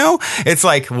there, it's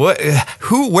like,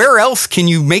 where else can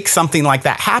you make something like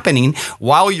that happening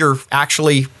while you're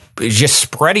actually just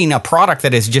spreading a product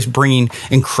that is just bringing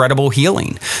incredible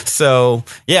healing? So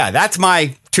yeah, that's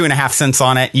my 2.5 cents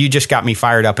on it. You just got me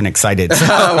fired up and excited. So.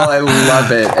 Well, I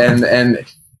love it. And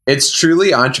it's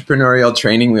truly entrepreneurial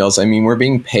training wheels. I mean, we're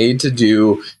being paid to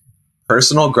do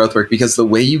personal growth work, because the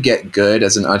way you get good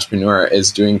as an entrepreneur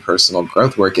is doing personal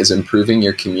growth work, is improving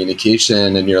your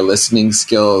communication and your listening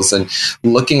skills and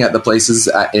looking at the places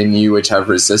in you which have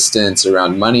resistance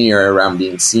around money or around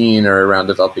being seen or around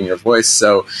developing your voice.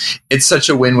 So it's such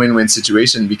a win-win-win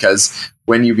situation, because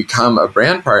when you become a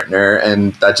brand partner,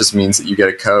 and that just means that you get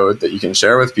a code that you can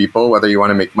share with people, whether you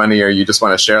want to make money or you just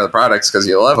want to share the products because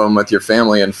you love them with your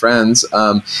family and friends,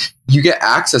 you get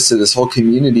access to this whole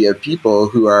community of people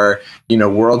who are,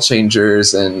 world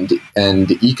changers and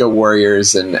eco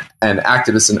warriors and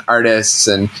activists and artists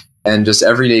and just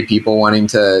everyday people wanting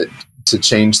to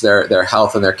change their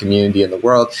health and their community in the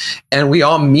world. And we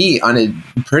all meet on a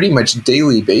pretty much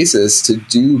daily basis to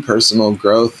do personal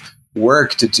growth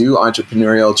work, to do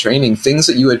entrepreneurial training, things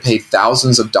that you would pay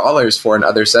thousands of dollars for in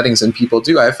other settings. And people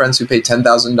do. I have friends who pay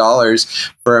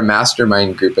 $10,000 for a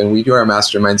mastermind group, and we do our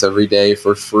masterminds every day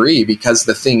for free, because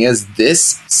the thing is,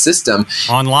 this system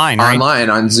online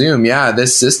on Zoom,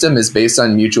 this system is based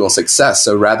on mutual success.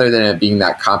 So rather than it being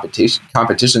that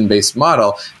competition based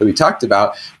model that we talked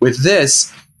about, with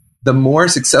this, the more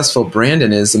successful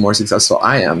Brandon is, the more successful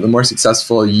I am. The more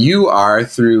successful you are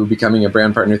through becoming a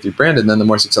brand partner through Brandon, then the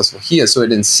more successful he is. So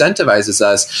it incentivizes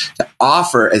us to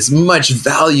offer as much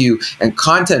value and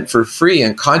content for free.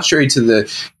 And contrary to the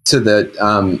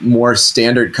more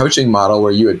standard coaching model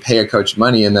where you would pay a coach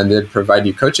money and then they'd provide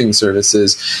you coaching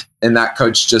services, and that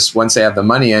coach just, once they have the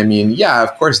money,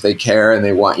 of course they care and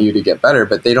they want you to get better,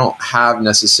 but they don't have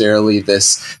necessarily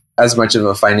this as much of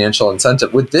a financial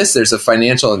incentive. With this, there's a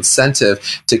financial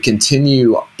incentive to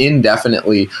continue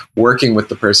indefinitely working with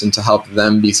the person to help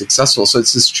them be successful. So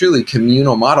it's this truly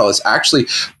communal model. It's actually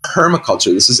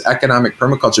permaculture. This is economic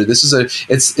permaculture. This is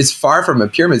it's far from a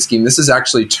pyramid scheme. This is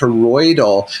actually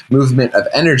toroidal movement of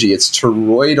energy. It's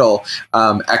toroidal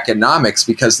economics,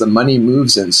 because the money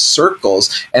moves in circles,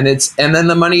 and then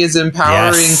the money is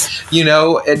empowering,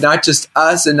 and not just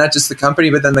us and not just the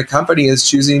company, but then the company is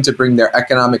choosing to bring their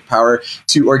economic power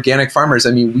to organic farmers.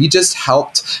 We just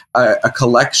helped a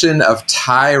collection of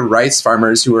Thai rice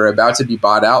farmers who are about to be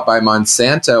bought out by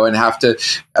Monsanto and have to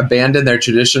abandon their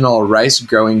traditional rice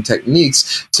growing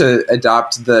techniques to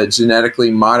adopt the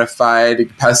genetically modified,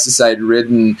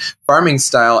 pesticide-ridden farming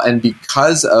style. And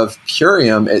because of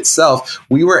Purium itself,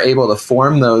 we were able to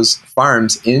form those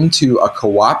farms into a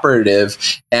cooperative,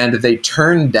 and they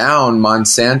turned down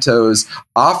Monsanto's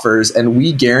offers, and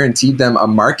we guaranteed them a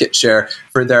market share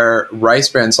for their rice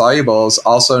bran solubles,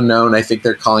 also known, I think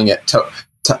they're calling it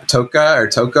Toka or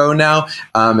Toko now.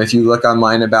 If you look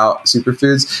online about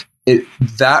superfoods,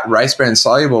 that rice bran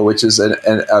soluble, which is an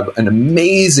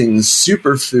amazing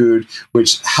superfood,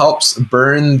 which helps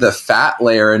burn the fat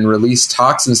layer and release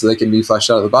toxins so they can be flushed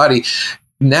out of the body.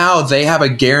 Now they have a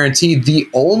guarantee. The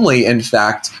only, in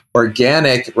fact,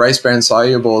 organic rice bran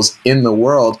solubles in the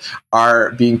world are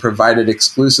being provided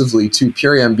exclusively to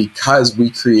Purium, because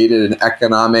we created an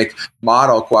economic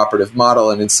model, cooperative model,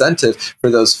 and incentive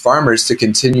for those farmers to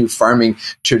continue farming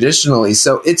traditionally.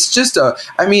 So it's just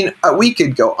we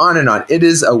could go on and on. It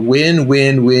is a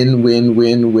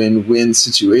win-win-win-win-win-win-win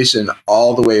situation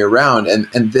all the way around.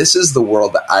 And this is the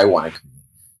world that I want to create.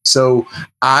 So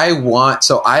I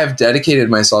have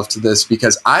dedicated myself to this,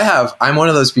 because I'm one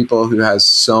of those people who has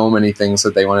so many things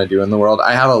that they want to do in the world.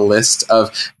 I have a list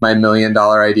of my $1 million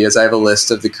ideas. I have a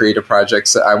list of the creative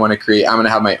projects that I want to create. I'm going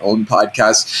to have my own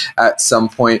podcast at some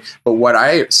point. But what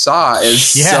I saw is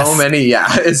so many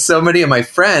of my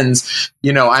friends,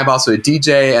 I'm also a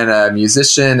DJ and a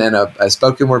musician and a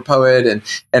spoken word poet.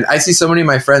 And I see so many of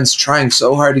my friends trying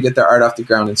so hard to get their art off the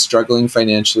ground and struggling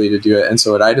financially to do it. And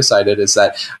so what I decided is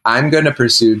that I'm going to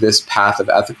pursue this path of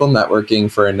ethical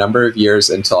networking for a number of years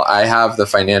until I have the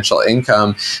financial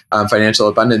income, financial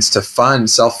abundance to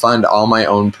self-fund all my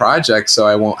own projects, so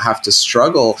I won't have to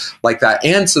struggle like that,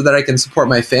 and so that I can support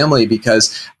my family,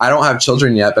 because I don't have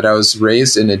children yet, but I was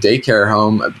raised in a daycare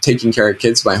home, taking care of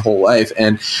kids my whole life.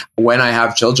 And when I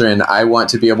have children, I want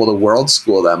to be able to world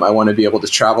school them. I want to be able to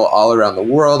travel all around the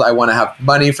world. I want to have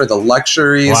money for the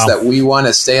luxuries that we want,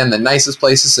 to stay in the nicest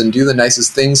places and do the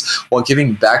nicest things while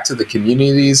giving back to the communities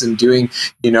and doing,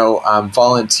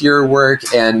 volunteer work,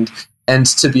 and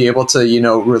to be able to,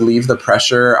 relieve the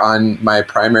pressure on my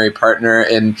primary partner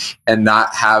and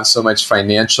not have so much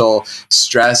financial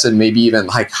stress, and maybe even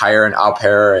hire an au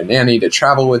pair or a nanny to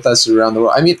travel with us around the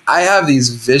world. I have these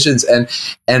visions,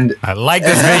 and I like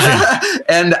this vision.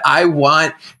 And I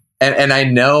want. And I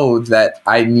know that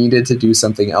I needed to do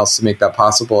something else to make that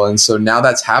possible. And so now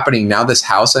that's happening. Now this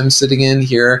house I'm sitting in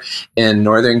here in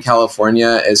Northern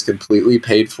California is completely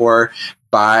paid for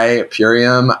by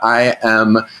Purium. I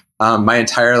am my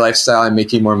entire lifestyle. I'm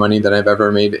making more money than I've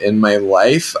ever made in my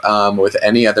life with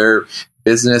any other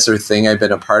business or thing I've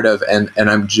been a part of. And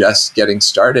I'm just getting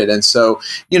started. And so,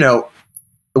 you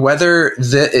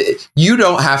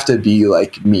don't have to be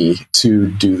like me to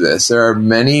do this. There are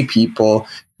many people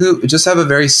who just have a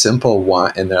very simple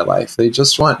want in their life. They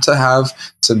just want to have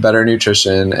some better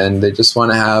nutrition, and they just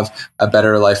want to have a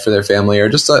better life for their family, or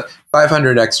just a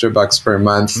 500 extra bucks per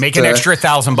month. Make an extra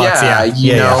 $1,000.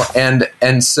 Yeah. And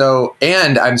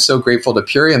I'm so grateful to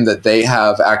Purium that they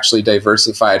have actually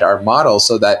diversified our model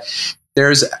so that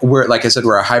like I said,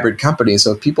 we're a hybrid company.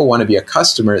 So if people want to be a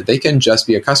customer, they can just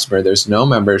be a customer. There's no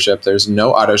membership. There's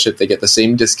no auto ship. They get the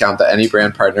same discount that any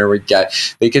brand partner would get.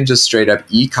 They can just straight up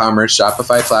e-commerce,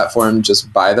 Shopify platform,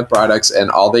 just buy the products.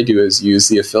 And all they do is use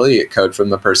the affiliate code from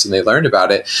the person they learned about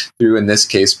it through, in this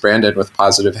case, Brandon with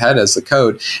Positive Head as the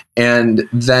code. And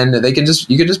then you can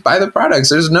just buy the products.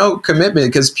 There's no commitment,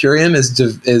 because Purium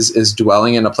is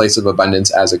dwelling in a place of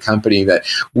abundance as a company, that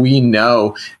we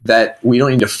know that we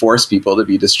don't need to force people to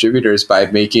be distributors by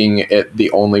making it the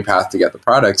only path to get the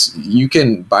products. You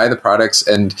can buy the products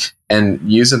and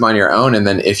use them on your own. And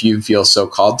then if you feel so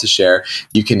called to share,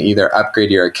 you can either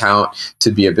upgrade your account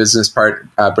to be a business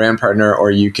brand partner, or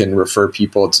you can refer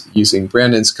people using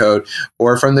Brandon's code.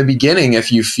 Or from the beginning, if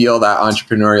you feel that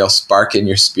entrepreneurial spark in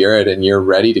your spirit and you're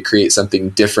ready to create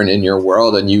something different in your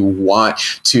world, and you want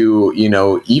to,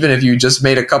 even if you just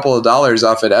made a couple of dollars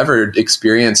off it, ever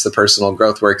experience the personal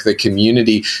growth work, the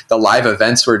community, the live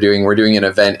events we're doing an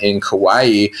event in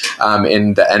Kauai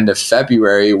in the end of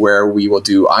February, where we will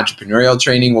do entrepreneurial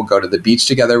training. We'll go to the beach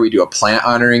together. We do a plant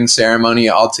honoring ceremony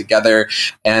all together,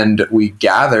 and we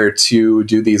gather to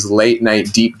do these late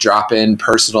night deep drop-in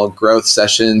personal growth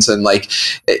sessions. And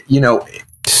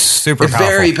super powerful.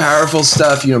 Very powerful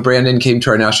stuff. Brandon came to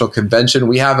our national convention.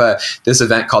 We have this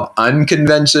event called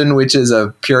Unconvention, which is a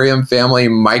Purium family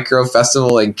micro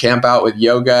festival and camp out with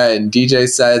yoga and DJ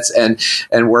sets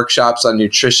and workshops on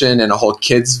nutrition, and a whole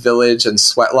kids village and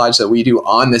sweat lodge that we do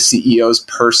on the CEO's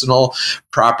personal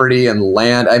property and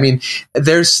land. I mean,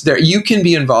 you can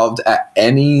be involved at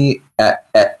any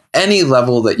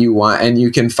level that you want, and you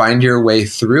can find your way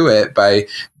through it by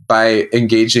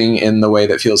engaging in the way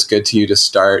that feels good to you to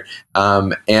start,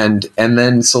 and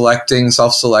then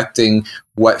self-selecting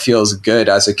what feels good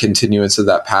as a continuance of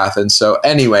that path. And so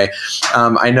anyway,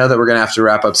 I know that we're going to have to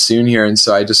wrap up soon here. And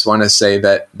so I just want to say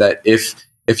that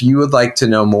if you would like to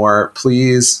know more,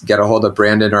 please get a hold of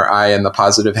Brandon or I in the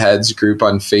Positive Heads group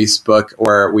on Facebook,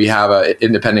 or we have an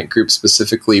independent group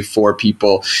specifically for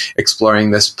people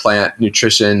exploring this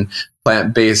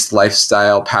plant-based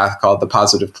lifestyle path called the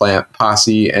Positive Plant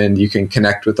Posse. And you can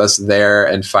connect with us there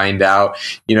and find out,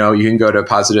 you can go to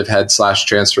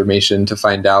positivehead.com/transformation to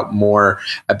find out more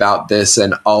about this,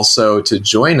 and also to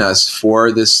join us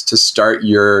for this, to start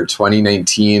your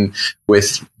 2019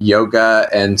 with yoga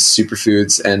and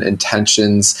superfoods and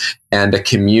intentions, and a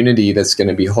community that's going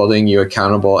to be holding you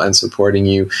accountable and supporting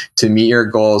you to meet your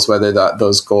goals, whether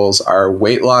those goals are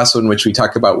weight loss, in which we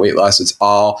talk about weight loss. It's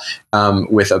all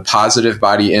with a positive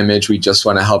body image. We just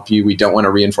want to help you. We don't want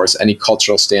to reinforce any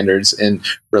cultural standards in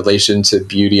relation to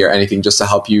beauty or anything, just to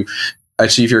help you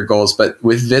achieve your goals. But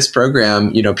with this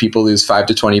program, people lose 5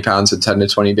 to 20 pounds in 10 to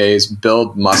 20 days,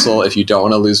 build muscle. If you don't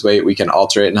want to lose weight, we can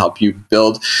alter it and help you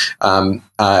build and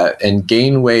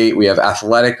gain weight. We have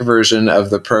athletic version of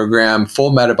the program,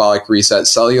 full metabolic reset,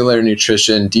 cellular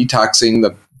nutrition, detoxing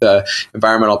the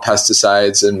environmental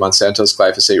pesticides and Monsanto's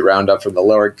glyphosate Roundup from the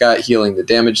lower gut, healing the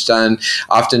damage done,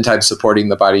 oftentimes supporting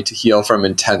the body to heal from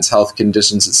intense health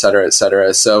conditions, et cetera, et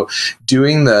cetera. So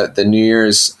doing the New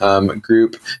Year's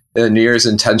group, the New Year's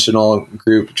intentional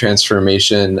group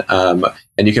transformation, and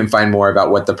you can find more about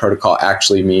what the protocol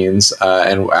actually means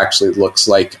and actually looks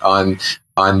like on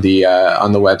the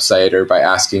website, or by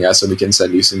asking us, and we can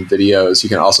send you some videos. You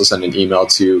can also send an email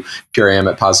to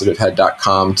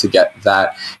puriam@positivehead.com to get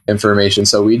that information.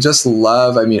 So we just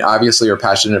love, obviously we're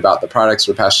passionate about the products,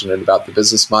 we're passionate about the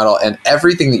business model, and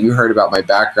everything that you heard about my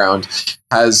background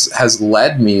has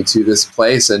led me to this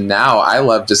place. And now I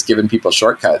love just giving people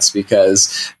shortcuts,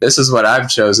 because this is what I've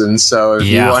chosen. So if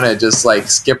you want to just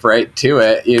skip right to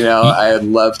it, I'd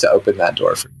love to open that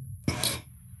door for you.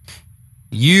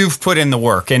 You've put in the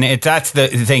work, and that's the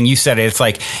thing. You said it. It's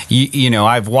like you know,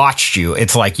 I've watched you.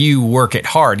 It's like you work it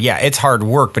hard. Yeah, it's hard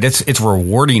work, but it's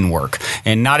rewarding work.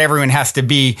 And not everyone has to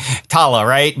be Tala,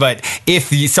 right? But if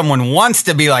someone wants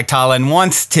to be like Tala and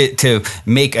wants to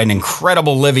make an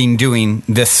incredible living doing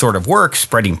this sort of work,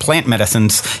 spreading plant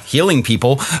medicines, healing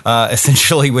people,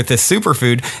 essentially with this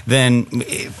superfood, then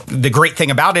the great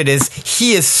thing about it is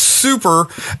he is super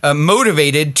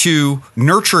motivated to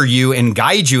nurture you and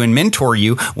guide you and mentor you.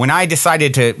 When I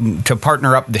decided to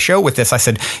partner up the show with this, I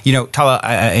said, you know, Tala,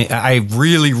 I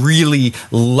really, really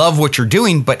love what you're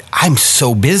doing, but I'm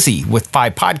so busy with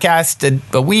 5 podcasts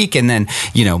a week. And then,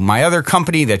 you know, my other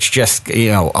company that's just,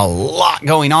 you know, a lot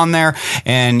going on there.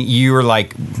 And you were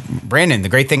like, Brandon, the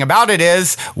great thing about it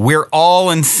is we're all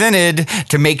incented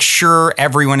to make sure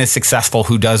everyone is successful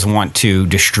who does want to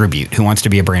distribute, who wants to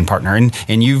be a brand partner.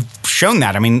 And you've shown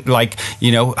that. I mean, like,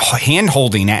 you know, hand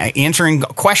holding, answering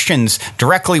questions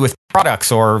directly with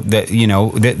products, or the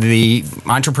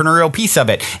entrepreneurial piece of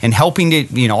it, and helping to,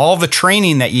 you know, all the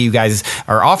training that you guys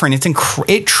are offering.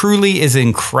 It truly is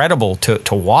incredible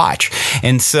to watch.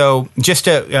 And so just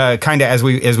to kind of as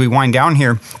we wind down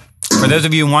here, for those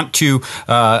of you who want to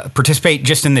participate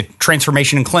just in the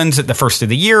transformation and cleanse at the first of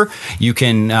the year, you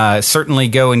can certainly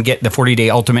go and get the 40-day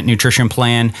ultimate nutrition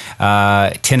plan.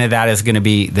 10 of that is going to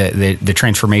be the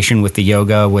transformation with the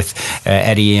yoga with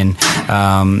Eddie, and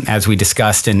as we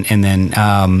discussed, and then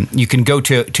you can go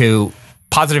to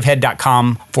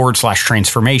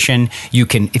positivehead.com/transformation. You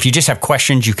can, if you just have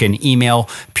questions, you can email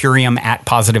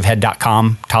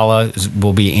purium@positivehead.com. Tala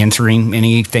will be answering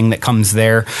anything that comes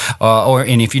there.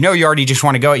 And if you know you already just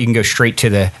want to go, you can go straight to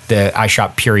the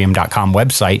iShopPurium.com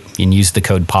website and use the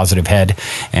code positivehead,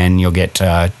 and you'll get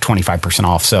 25%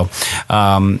 off. So,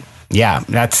 yeah,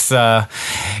 that's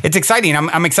it's exciting.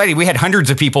 I'm excited. We had hundreds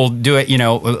of people do it, you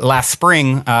know, last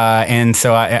spring, and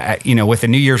so I, you know, with the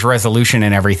New Year's resolution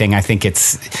and everything, I think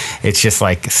it's just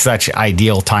like such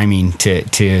ideal timing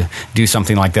to do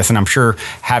something like this. And I'm sure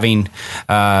having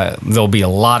there'll be a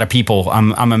lot of people.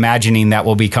 I'm imagining that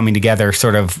will be coming together,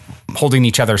 sort of holding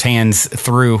each other's hands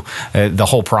through the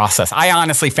whole process. I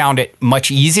honestly found it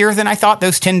much easier than I thought.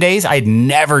 Those 10 days, I had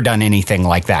never done anything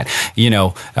like that, you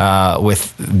know,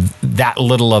 with that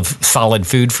little of solid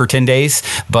food for 10 days.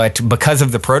 But because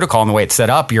of the protocol and the way it's set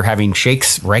up, you're having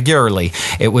shakes regularly.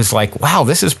 It was like, wow,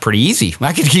 this is pretty easy.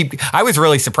 I was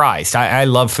really surprised. I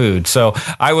love food. So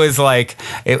I was like,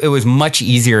 it was much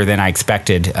easier than I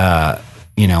expected,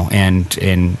 you know,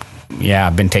 and yeah,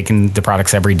 I've been taking the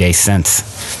products every day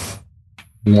since.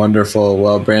 Wonderful.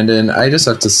 Well, Brandon, I just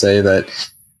have to say that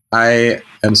I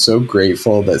am so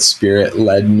grateful that Spirit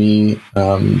led me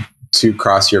to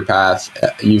cross your path.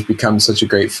 You've become such a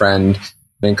great friend,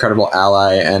 an incredible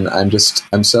ally, and I'm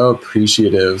so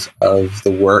appreciative of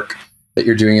the work that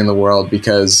you're doing in the world,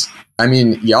 because, I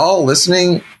mean, y'all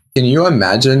listening, can you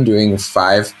imagine doing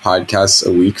 5 podcasts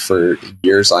a week for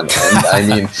years on end? I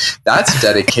mean, that's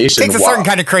dedication. Takes a certain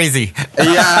kind of crazy.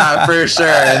 Yeah, for sure.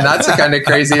 And that's the kind of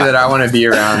crazy that I want to be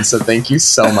around. So thank you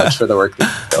so much for the work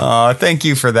that you do. Thank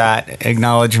you for that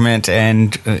acknowledgement.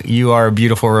 And you are a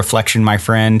beautiful reflection, my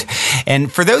friend. And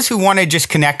for those who want to just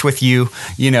connect with you,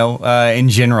 you know, in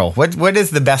general, what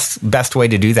is the best way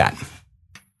to do that?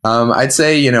 I'd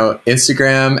say, you know,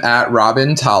 Instagram at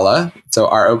Robin Tala. So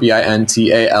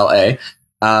ROBINTALA.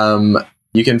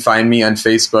 You can find me on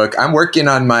Facebook. I'm working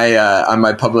on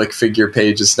my public figure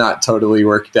page. It's not totally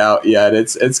worked out yet.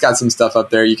 It's got some stuff up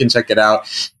there. You can check it out.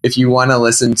 If you want to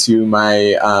listen to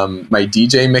my my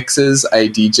DJ mixes, I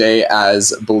DJ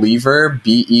as Believer,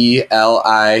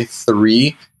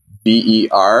 BELI3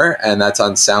 BER, and that's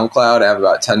on SoundCloud. I have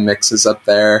about 10 mixes up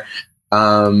there.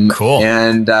 Cool.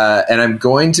 And I'm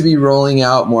going to be rolling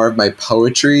out more of my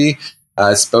poetry,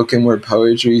 spoken word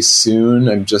poetry soon.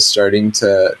 I'm just starting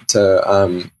to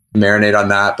marinate on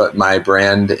that, but my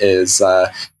brand is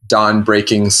Dawn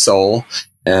Breaking Soul,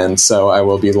 and so I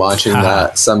will be launching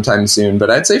that sometime soon.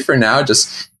 But I'd say for now,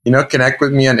 just, you know, connect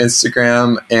with me on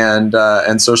Instagram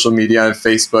and social media on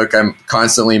Facebook. I'm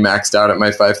constantly maxed out at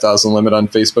my 5,000 limit on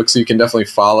Facebook, so you can definitely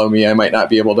follow me. I might not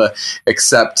be able to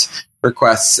accept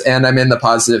requests, and I'm in the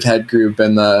Positive Head group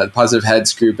and the Positive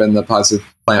Heads group and the Positive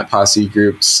Plant Posse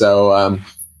group. So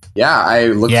I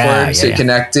look forward to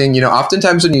connecting. You know,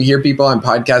 oftentimes when you hear people on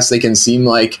podcasts, they can seem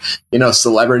like, you know,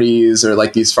 celebrities or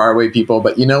like these faraway people.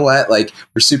 But you know what? Like,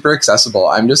 we're super accessible.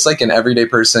 I'm just like an everyday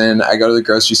person. I go to the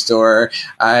grocery store.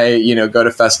 I, you know, go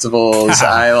to festivals.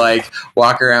 I like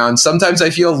walk around. Sometimes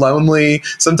I feel lonely.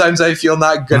 Sometimes I feel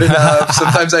not good enough.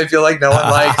 Sometimes I feel like no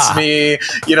one likes me.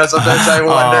 You know, sometimes I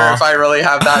wonder if I really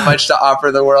have that much to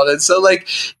offer the world. And so, like,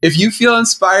 if you feel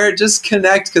inspired, just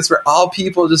connect, because we're all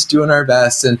people just doing our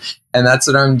best. And that's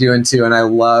what I'm doing too. And I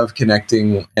love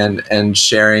connecting and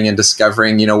sharing and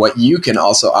discovering, you know, what you can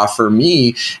also offer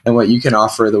me and what you can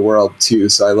offer the world too.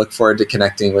 So I look forward to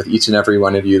connecting with each and every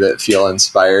one of you that feel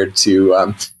inspired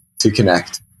to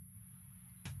connect.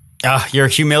 Your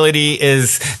humility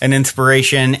is an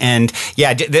inspiration. And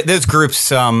yeah, those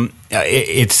groups,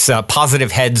 it's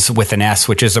Positive Heads with an S,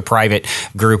 which is a private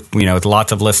group, you know, with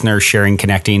lots of listeners sharing,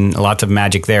 connecting, lots of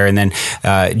magic there. And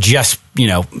then just, you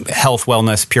know, health,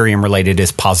 wellness, Purium related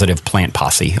is Positive Plant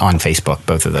Posse on Facebook,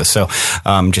 both of those. So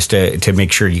just to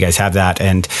make sure you guys have that.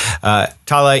 And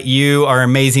Tala, you are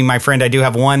amazing, my friend. I do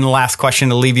have one last question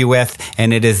to leave you with,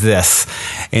 and it is this.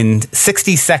 In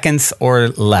 60 seconds or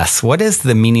less, what is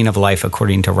the meaning of life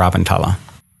according to Rob and Tala?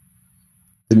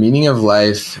 The meaning of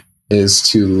life is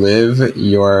to live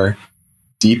your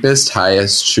deepest,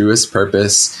 highest, truest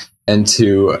purpose and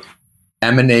to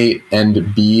emanate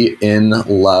and be in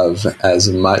love as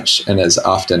much and as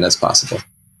often as possible.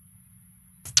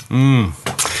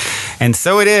 And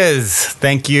so it is.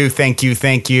 Thank you, thank you,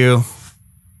 thank you.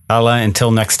 Tala,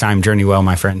 until next time, journey well,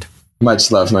 my friend.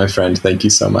 Much love, my friend. Thank you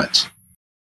so much.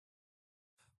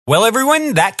 Well,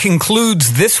 everyone, that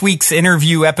concludes this week's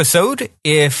interview episode.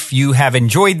 If you have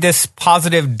enjoyed this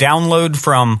positive download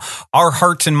from our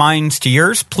hearts and minds to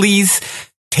yours, please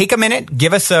take a minute,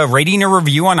 give us a rating or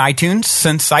review on iTunes.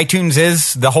 Since iTunes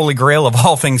is the holy grail of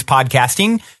all things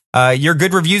podcasting, your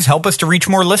good reviews help us to reach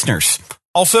more listeners.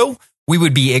 Also, we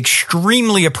would be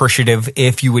extremely appreciative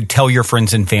if you would tell your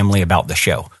friends and family about the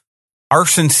show. Our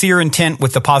sincere intent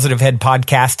with the Positive Head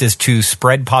podcast is to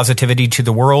spread positivity to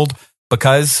the world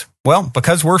because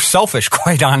we're selfish,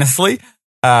 quite honestly.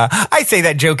 I say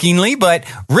that jokingly, but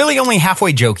really only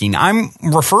halfway joking. I'm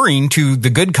referring to the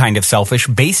good kind of selfish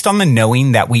based on the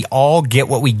knowing that we all get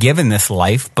what we give in this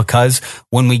life, because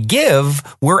when we give,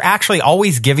 we're actually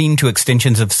always giving to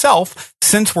extensions of self,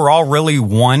 since we're all really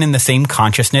one in the same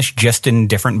consciousness, just in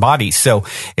different bodies. So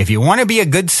if you want to be a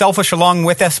good selfish along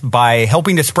with us by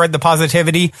helping to spread the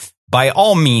positivity, by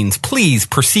all means, please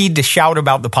proceed to shout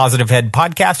about the Positive Head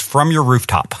podcast from your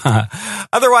rooftop.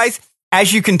 Otherwise,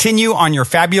 as you continue on your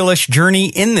fabulous journey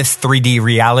in this 3D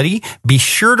reality, be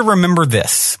sure to remember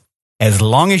this. As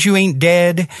long as you ain't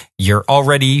dead, you're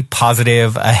already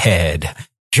positive ahead.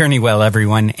 Journey well,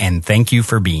 everyone, and thank you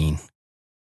for being.